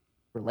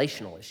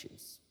relational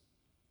issues,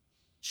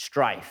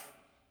 strife,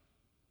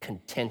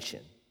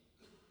 contention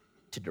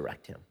to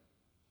direct him.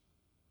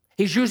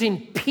 He's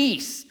using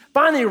peace.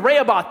 Finally,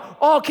 Rehoboth,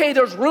 okay,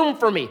 there's room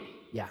for me.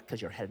 Yeah,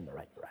 because you're heading the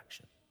right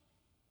direction.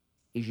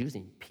 He's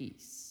using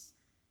peace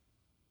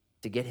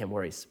to get him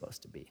where he's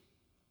supposed to be.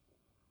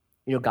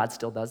 You know, God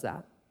still does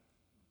that.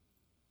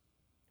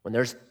 When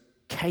there's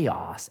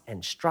chaos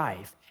and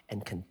strife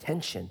and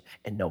contention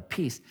and no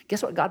peace,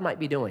 guess what God might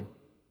be doing?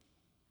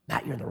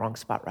 Matt, you're in the wrong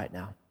spot right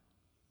now.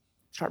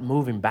 Start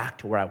moving back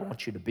to where I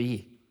want you to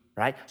be,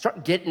 right?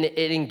 Start getting it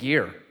in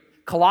gear.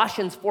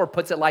 Colossians 4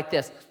 puts it like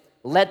this: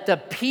 let the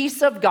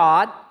peace of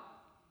God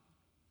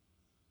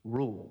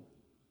rule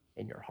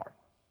in your heart.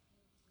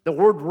 The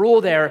word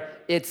rule there,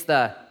 it's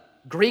the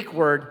Greek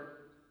word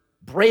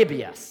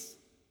brabios,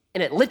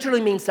 and it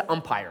literally means to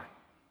umpire.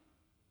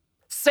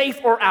 Safe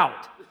or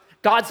out.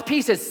 God's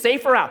peace is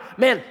safe or out.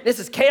 Man, this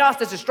is chaos,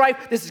 this is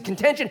strife, this is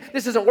contention,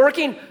 this isn't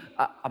working.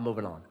 I'm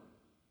moving on.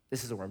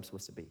 This is where I'm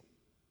supposed to be.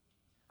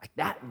 Like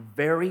that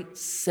very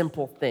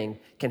simple thing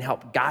can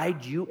help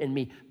guide you and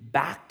me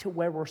back to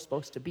where we're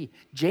supposed to be.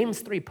 James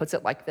 3 puts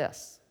it like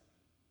this: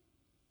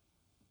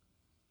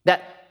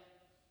 that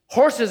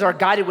horses are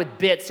guided with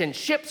bits and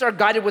ships are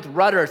guided with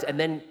rudders. And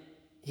then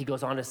he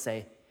goes on to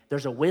say,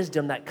 there's a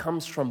wisdom that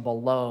comes from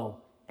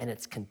below and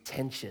it's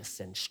contentious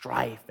and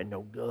strife and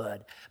no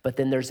good. But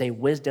then there's a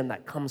wisdom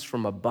that comes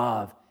from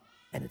above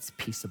and it's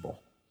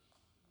peaceable.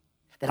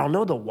 That I'll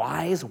know the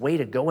wise way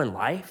to go in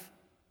life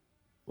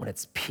when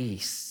it's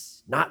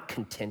peace, not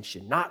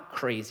contention, not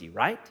crazy,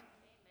 right?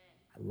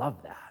 I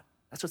love that.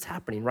 That's what's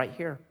happening right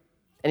here.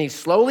 And he's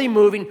slowly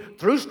moving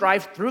through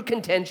strife, through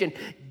contention,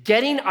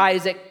 getting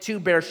Isaac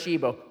to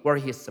Beersheba, where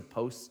he is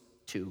supposed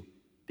to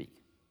be,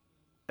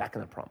 back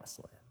in the promised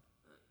land.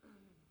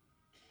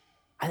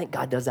 I think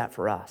God does that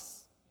for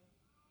us.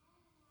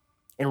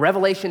 In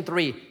Revelation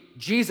 3,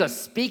 Jesus,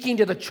 speaking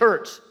to the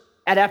church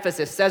at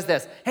Ephesus, says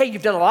this: hey,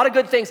 you've done a lot of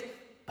good things,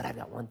 but I've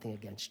got one thing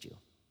against you.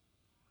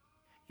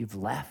 You've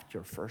left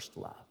your first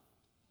love.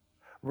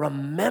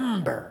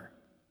 Remember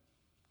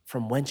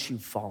from whence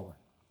you've fallen.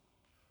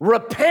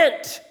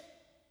 Repent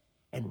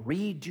and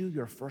redo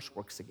your first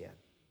works again.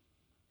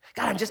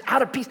 God, I'm just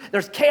out of peace.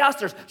 There's chaos,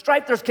 there's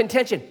strife, there's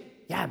contention.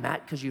 Yeah,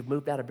 Matt, because you've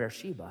moved out of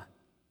Beersheba.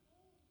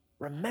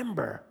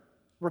 Remember,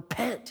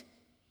 repent,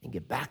 and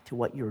get back to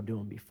what you were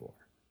doing before.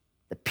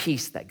 The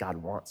peace that God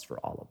wants for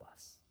all of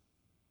us.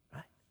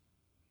 Right?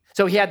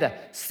 So he had the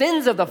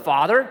sins of the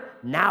father.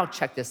 Now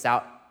check this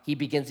out. He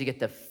begins to get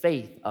the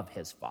faith of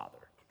his father.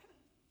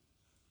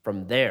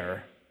 From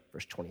there,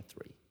 verse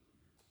 23.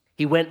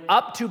 He went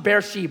up to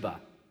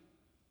Beersheba,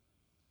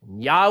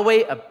 and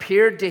Yahweh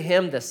appeared to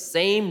him the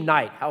same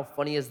night. How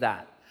funny is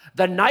that?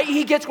 The night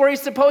he gets where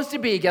he's supposed to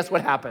be, guess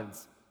what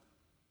happens?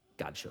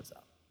 God shows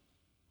up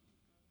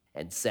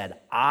and said,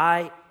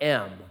 I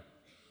am,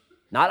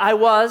 not I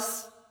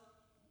was,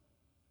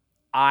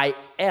 I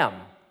am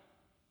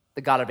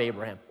the God of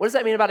Abraham. What does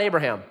that mean about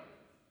Abraham?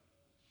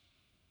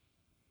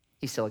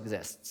 He still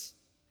exists.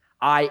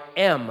 I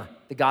am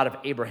the God of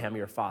Abraham,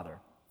 your father.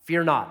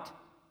 Fear not.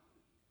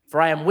 For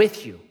I am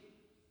with you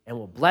and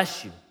will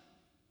bless you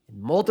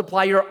and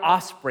multiply your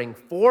offspring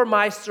for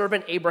my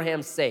servant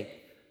Abraham's sake.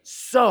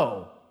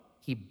 So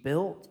he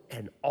built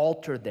an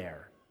altar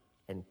there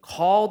and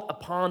called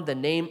upon the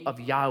name of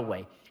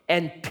Yahweh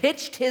and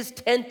pitched his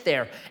tent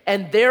there.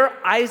 And there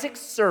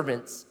Isaac's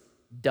servants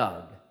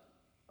dug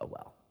a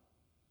well.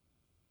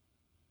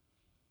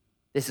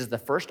 This is the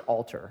first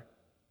altar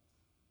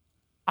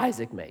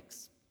Isaac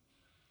makes.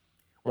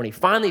 When he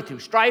finally, through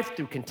strife,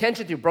 through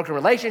contention, through broken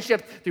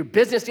relationships, through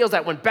business deals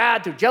that went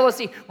bad, through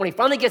jealousy, when he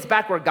finally gets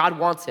back where God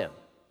wants him,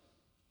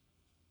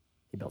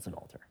 he builds an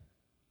altar.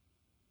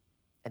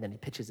 And then he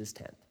pitches his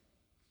tent.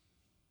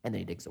 And then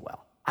he digs a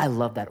well. I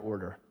love that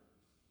order.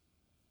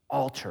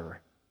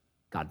 Altar,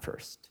 God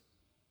first.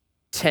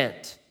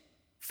 Tent,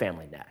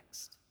 family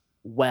next.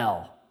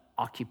 Well,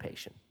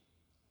 occupation.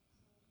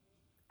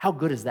 How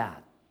good is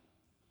that?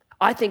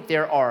 I think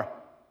there are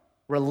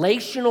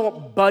relational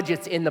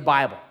budgets in the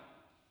Bible.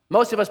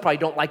 Most of us probably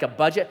don't like a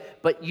budget,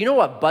 but you know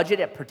a budget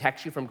that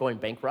protects you from going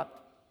bankrupt?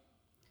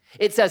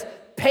 It says,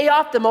 pay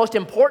off the most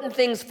important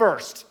things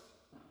first,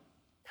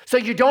 so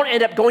you don't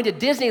end up going to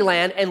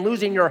Disneyland and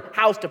losing your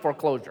house to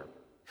foreclosure.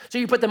 So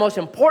you put the most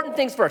important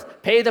things first.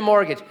 Pay the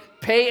mortgage,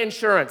 pay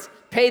insurance,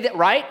 pay the,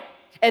 right?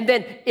 And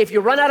then if you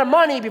run out of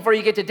money before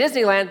you get to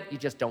Disneyland, you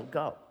just don't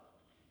go.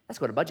 That's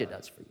what a budget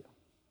does for you.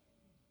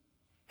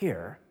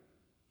 Here,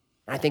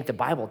 And I think the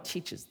Bible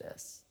teaches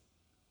this.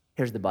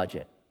 Here's the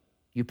budget.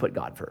 You put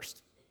God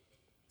first.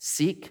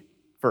 Seek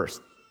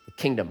first the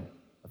kingdom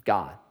of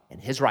God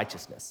and his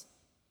righteousness,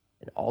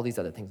 and all these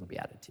other things will be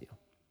added to you.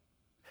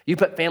 You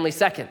put family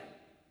second.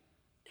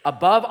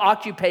 Above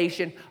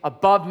occupation,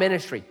 above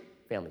ministry,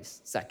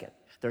 family's second.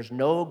 There's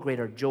no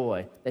greater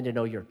joy than to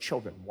know your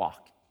children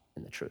walk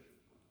in the truth.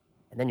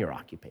 And then your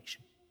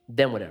occupation.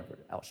 Then whatever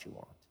else you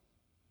want.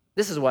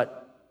 This is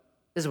what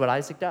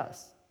Isaac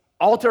does.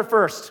 Altar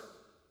first.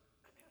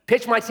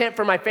 Pitch my tent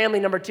for my family,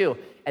 number 2.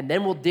 And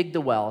then we'll dig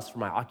the wells for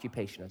my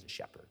occupation as a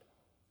shepherd.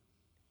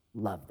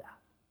 Love that.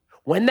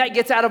 When that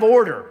gets out of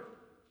order,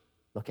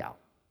 look out.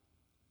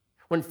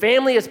 When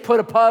family is put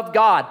above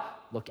God,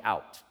 look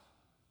out.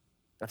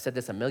 I've said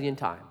this a million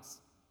times.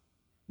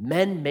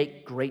 Men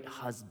make great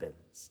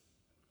husbands,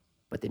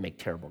 but they make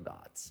terrible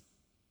gods.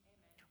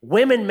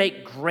 Women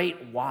make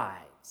great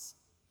wives,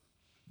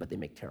 but they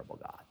make terrible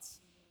gods.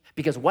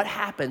 Because what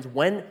happens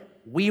when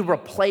we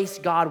replace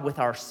God with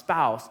our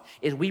spouse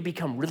is we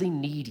become really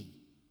needy.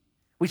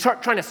 We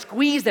start trying to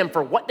squeeze them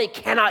for what they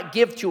cannot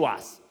give to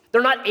us.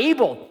 They're not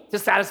able to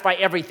satisfy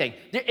everything.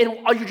 And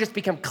you just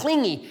become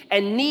clingy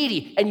and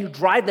needy, and you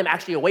drive them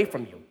actually away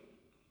from you.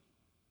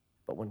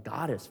 But when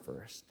God is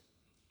first,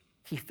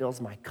 he fills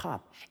my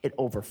cup. It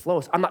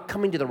overflows. I'm not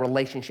coming to the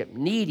relationship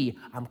needy.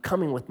 I'm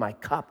coming with my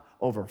cup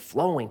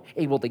overflowing,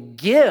 able to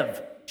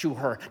give to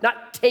her,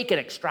 not take and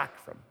extract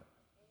from her.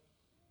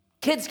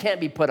 Kids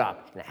can't be put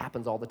up, and it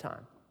happens all the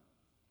time.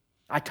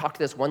 I talked to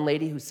this one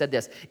lady who said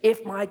this,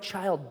 if my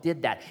child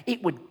did that,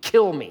 it would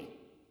kill me.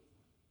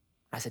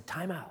 I said,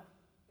 time out.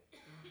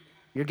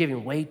 You're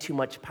giving way too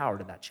much power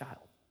to that child.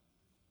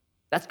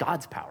 That's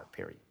God's power,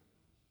 period.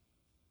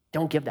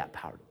 Don't give that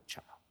power to the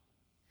child.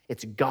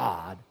 It's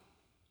God,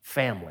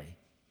 family,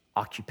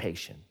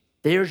 occupation.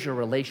 There's your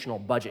relational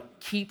budget.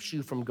 Keeps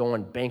you from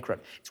going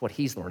bankrupt. It's what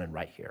he's learning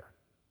right here.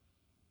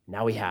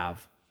 Now we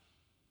have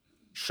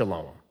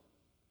shalom.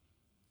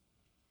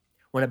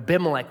 When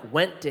Abimelech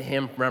went to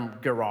him from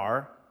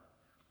Gerar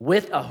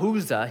with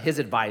Ahuzah, his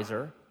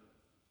advisor,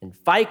 and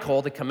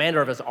Phicol, the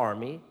commander of his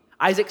army,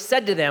 Isaac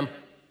said to them,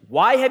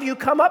 why have you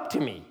come up to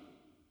me,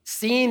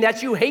 seeing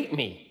that you hate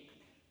me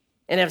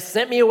and have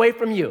sent me away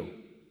from you?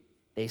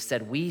 They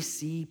said, we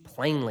see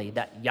plainly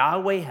that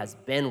Yahweh has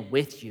been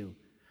with you.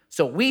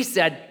 So we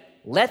said,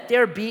 let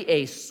there be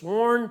a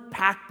sworn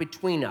pact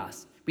between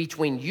us,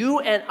 between you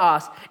and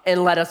us,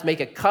 and let us make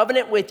a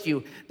covenant with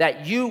you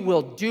that you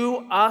will do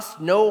us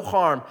no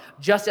harm,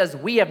 just as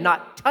we have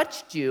not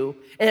touched you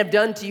and have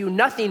done to you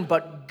nothing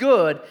but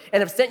good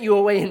and have sent you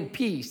away in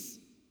peace.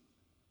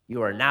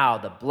 You are now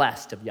the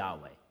blessed of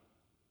Yahweh.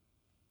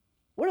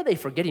 What are they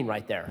forgetting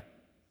right there?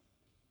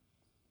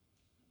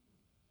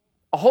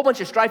 A whole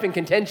bunch of strife and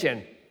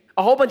contention,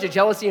 a whole bunch of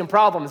jealousy and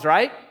problems,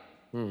 right?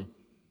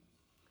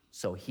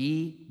 So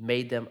he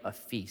made them a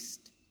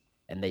feast,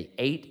 and they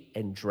ate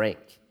and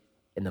drank.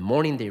 In the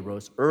morning they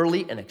rose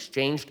early and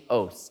exchanged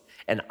oaths,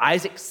 and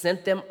Isaac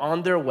sent them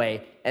on their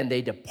way, and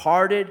they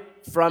departed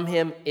from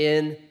him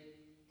in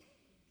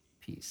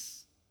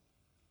peace.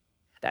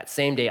 That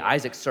same day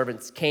Isaac's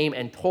servants came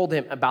and told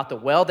him about the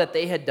well that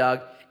they had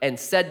dug, and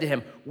said to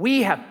him,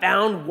 we have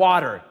found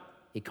water.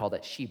 He called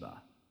it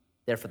Sheba.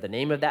 Therefore, the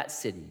name of that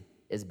city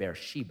is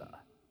Beersheba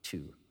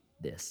to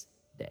this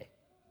day.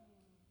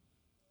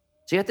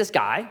 So you got this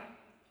guy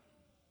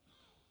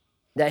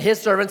that his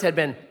servants had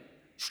been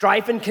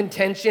strife and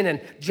contention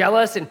and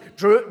jealous and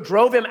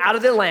drove him out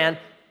of the land,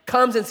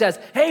 comes and says,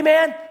 hey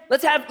man,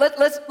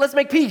 let's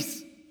make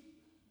peace.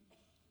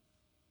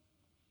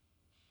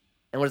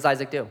 And what does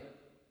Isaac do?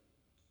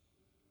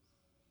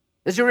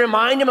 Does he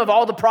remind him of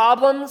all the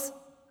problems,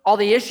 all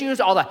the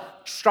issues, all the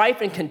strife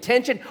and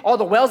contention, all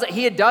the wells that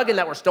he had dug and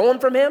that were stolen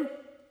from him?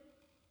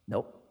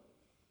 Nope.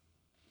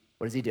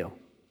 What does he do?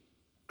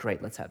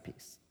 Great, let's have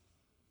peace.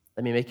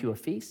 Let me make you a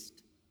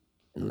feast,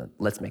 and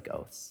let's make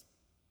oaths.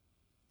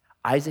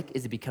 Isaac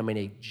is becoming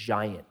a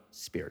giant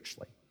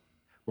spiritually.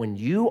 When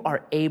you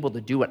are able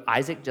to do what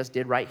Isaac just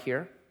did right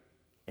here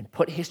and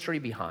put history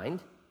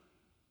behind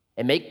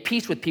and make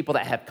peace with people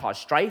that have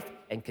caused strife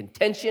and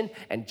contention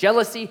and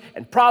jealousy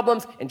and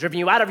problems and driven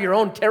you out of your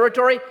own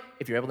territory,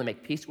 if you're able to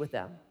make peace with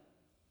them,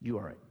 you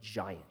are a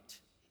giant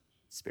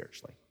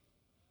spiritually.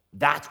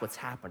 That's what's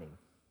happening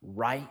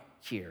right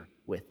here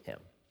with him.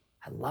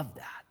 I love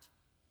that.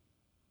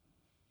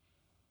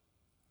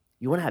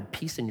 You want to have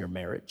peace in your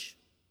marriage?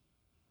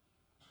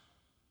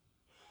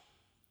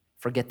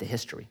 Forget the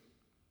history.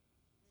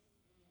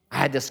 I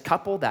had this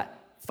couple that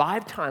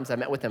 5 times, I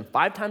met with them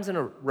 5 times in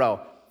a row,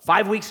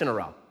 5 weeks in a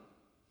row.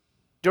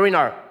 During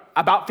our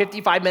about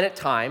 55-minute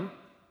time,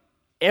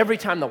 every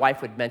time the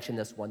wife would mention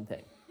this one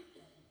thing.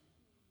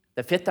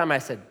 The 5th time I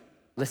said,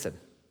 listen,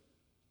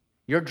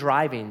 you're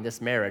driving this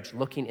marriage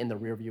looking in the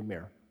rearview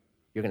mirror.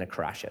 You're going to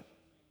crash it.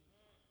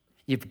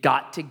 You've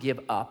got to give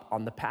up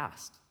on the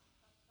past.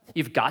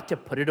 You've got to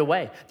put it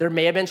away. There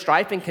may have been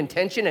strife and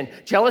contention and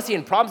jealousy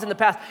and problems in the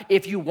past.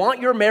 If you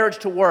want your marriage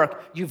to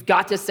work, you've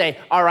got to say,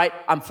 all right,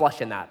 I'm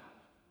flushing that.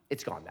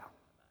 It's gone now.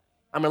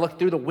 I'm going to look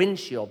through the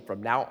windshield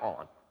from now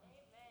on.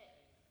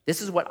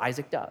 This is what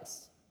Isaac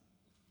does.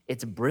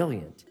 It's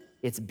brilliant.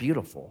 It's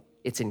beautiful.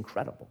 It's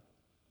incredible.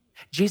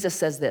 Jesus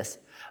says this,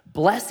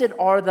 blessed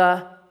are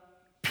the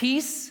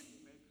peacemakers,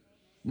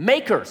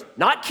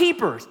 not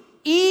keepers.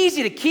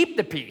 Easy to keep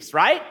the peace,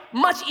 right?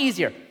 Much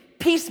easier.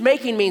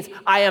 Peacemaking means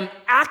I am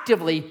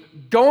actively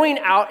going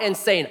out and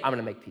saying, I'm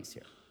gonna make peace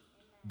here.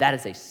 That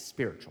is a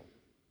spiritual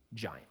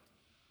giant.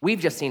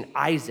 We've just seen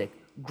Isaac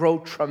grow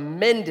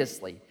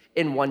tremendously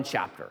in one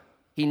chapter.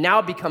 He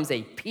now becomes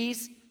a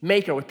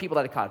peacemaker with people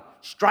that have caused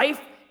strife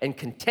and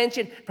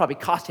contention, probably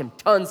cost him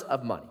tons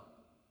of money.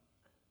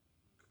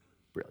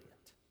 Brilliant.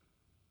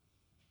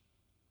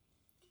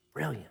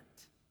 Brilliant.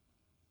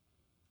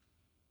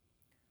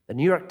 The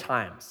New York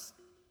Times,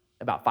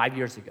 about 5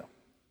 years ago,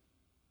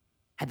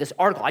 had this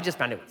article. I just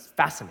found it was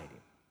fascinating.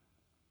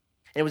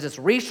 And it was this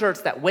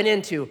research that went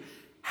into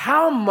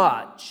how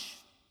much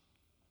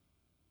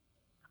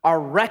are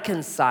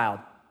reconciled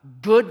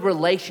good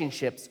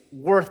relationships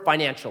worth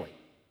financially.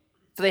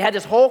 So they had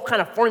this whole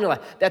kind of formula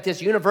that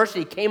this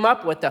university came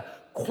up with to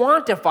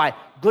quantify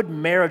good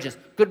marriages,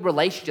 good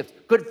relationships,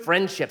 good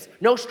friendships,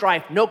 no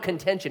strife, no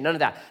contention, none of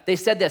that. They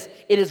said this,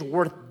 it is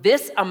worth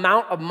this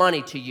amount of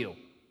money to you,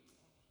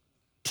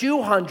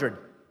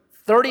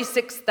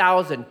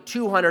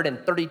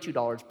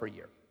 $236,232 per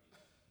year.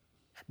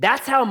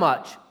 That's how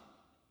much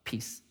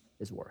peace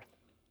is worth.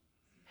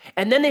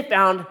 And then they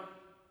found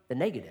the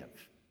negative.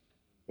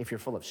 If you're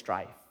full of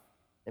strife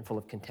and full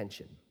of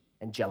contention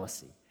and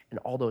jealousy and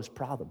all those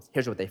problems,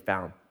 here's what they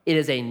found. It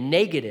is a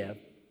negative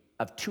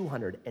of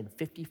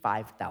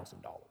 $255,000.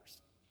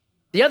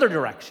 The other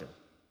direction.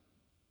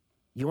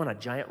 You want a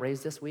giant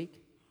raise this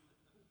week?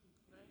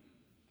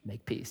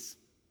 Make peace.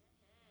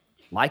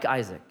 Like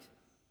Isaac,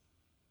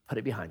 put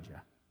it behind you.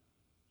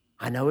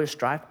 I know it's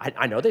strife.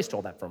 I know they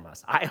stole that from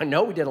us. I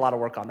know we did a lot of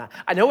work on that.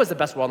 I know it's the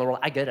best world in the world.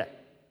 I get it.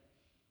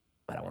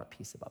 But I want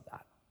peace above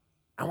that.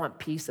 I want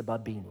peace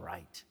above being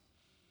right.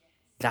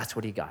 That's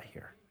what he got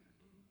here.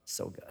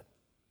 So good.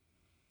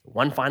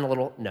 One final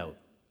little note.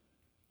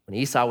 When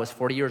Esau was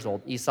 40 years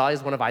old, Esau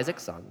is one of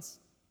Isaac's sons.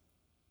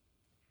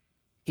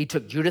 He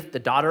took Judith, the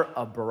daughter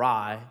of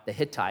Berai, the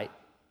Hittite,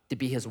 to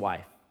be his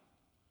wife,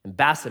 and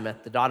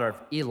Basemath, the daughter of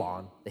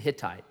Elon, the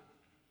Hittite,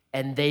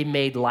 and they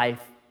made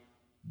life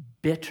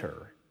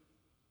bitter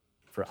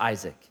for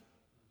Isaac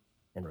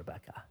and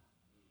Rebekah.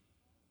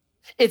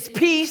 It's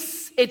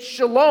peace, it's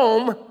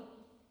shalom,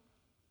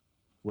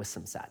 with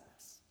some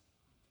sadness,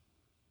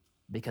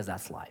 because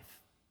that's life.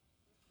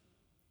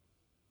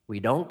 We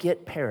don't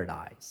get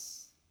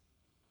paradise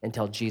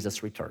until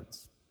Jesus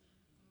returns.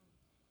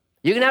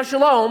 You can have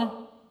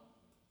shalom,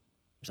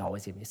 there's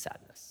always going to be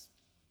sadness.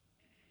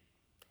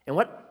 And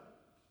what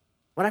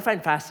I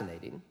find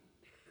fascinating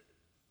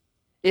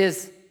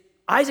is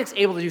Isaac's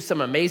able to do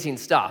some amazing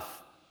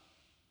stuff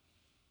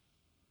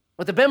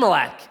with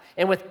Abimelech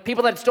and with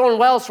people that had stolen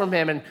wells from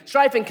him and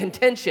strife and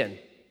contention.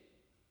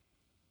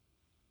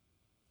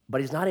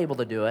 But he's not able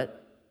to do it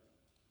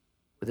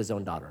with his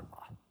own daughter-in-law.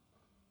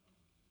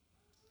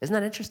 Isn't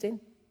that interesting?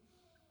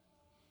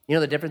 You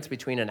know the difference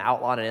between an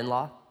outlaw and an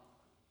in-law?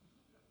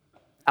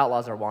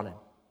 Outlaws are wanted.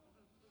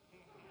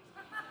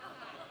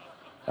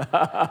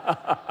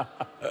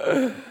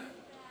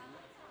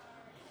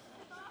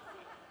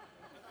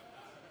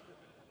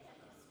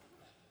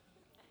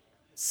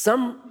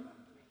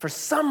 For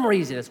some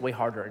reason, it's way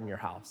harder in your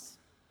house.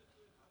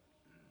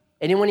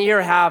 Anyone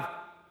here have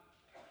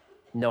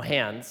no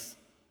hands?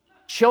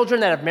 Children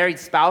that have married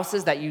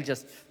spouses that you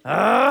just,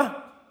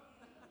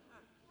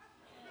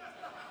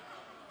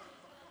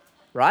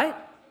 right?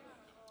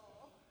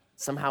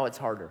 Somehow it's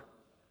harder.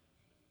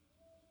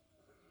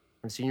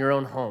 It's in your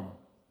own home.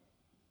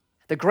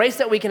 The grace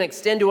that we can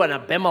extend to an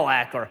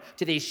Abimelech or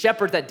to these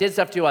shepherds that did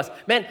stuff to us,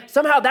 man,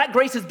 somehow that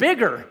grace is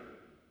bigger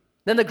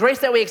than the grace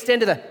that we extend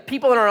to the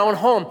people in our own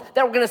home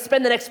that we're going to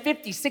spend the next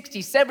 50,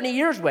 60, 70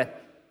 years with.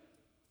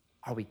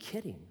 Are we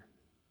kidding?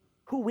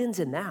 Who wins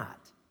in that?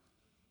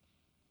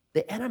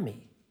 The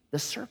enemy, the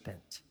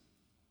serpent.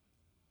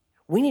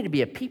 We need to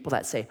be a people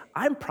that say,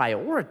 I'm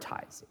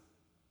prioritizing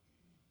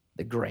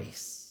the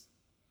grace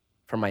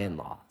for my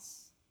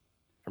in-laws,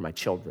 for my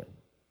children,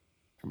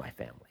 for my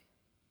family.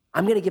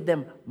 I'm going to give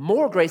them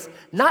more grace,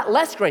 not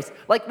less grace.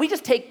 Like we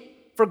just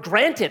take for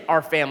granted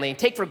our family and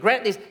take for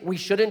granted these. We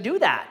shouldn't do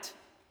that.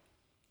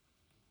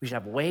 We should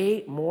have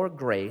way more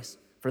grace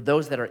for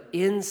those that are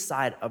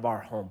inside of our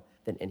home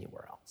than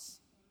anywhere else.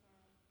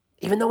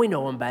 Even though we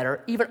know them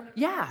better,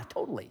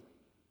 totally.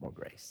 More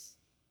grace.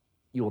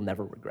 You will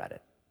never regret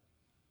it.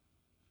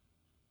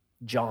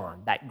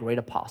 John, that great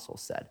apostle,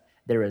 said,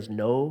 there is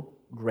no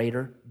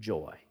greater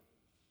joy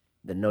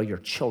than know your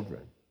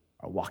children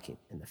are walking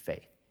in the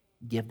faith.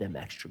 Give them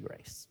extra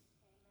grace.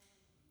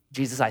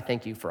 Jesus, I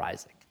thank you for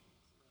Isaac.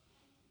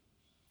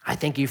 I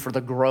thank you for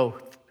the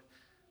growth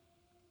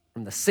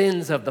from the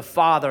sins of the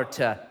father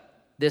to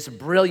this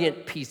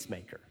brilliant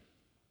peacemaker.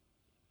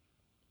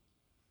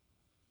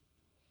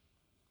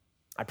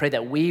 I pray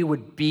that we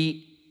would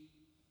be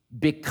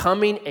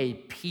becoming a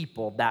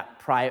people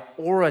that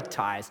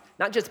prioritize,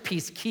 not just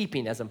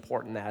peacekeeping, as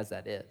important as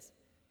that is,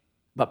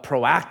 but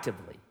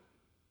proactively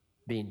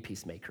being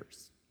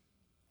peacemakers,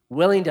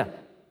 willing to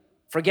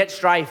forget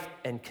strife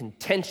and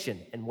contention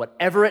and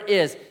whatever it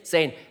is,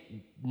 saying,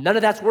 none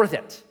of that's worth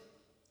it.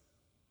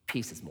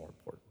 Peace is more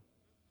important.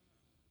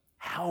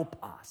 Help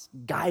us,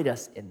 guide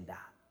us in that.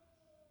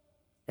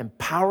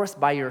 Empower us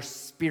by your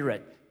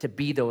Spirit to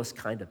be those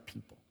kind of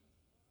people.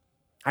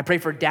 I pray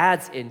for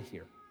dads in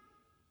here.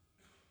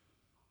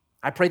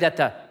 I pray that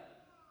the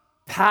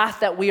path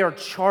that we are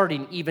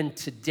charting even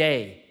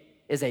today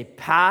is a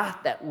path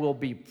that we'll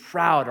be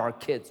proud our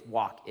kids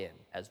walk in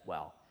as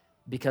well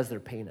because they're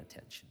paying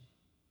attention.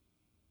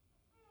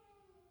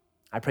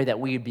 I pray that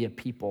we would be a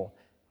people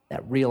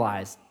that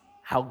realize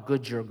how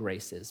good your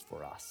grace is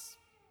for us.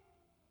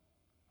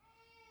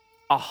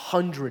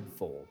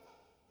 100-fold.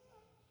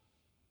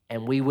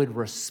 And we would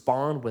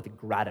respond with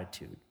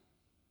gratitude.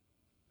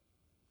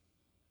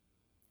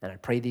 And I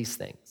pray these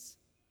things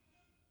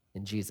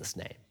in Jesus'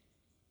 name.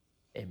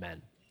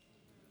 Amen.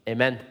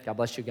 Amen. God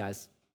bless you guys.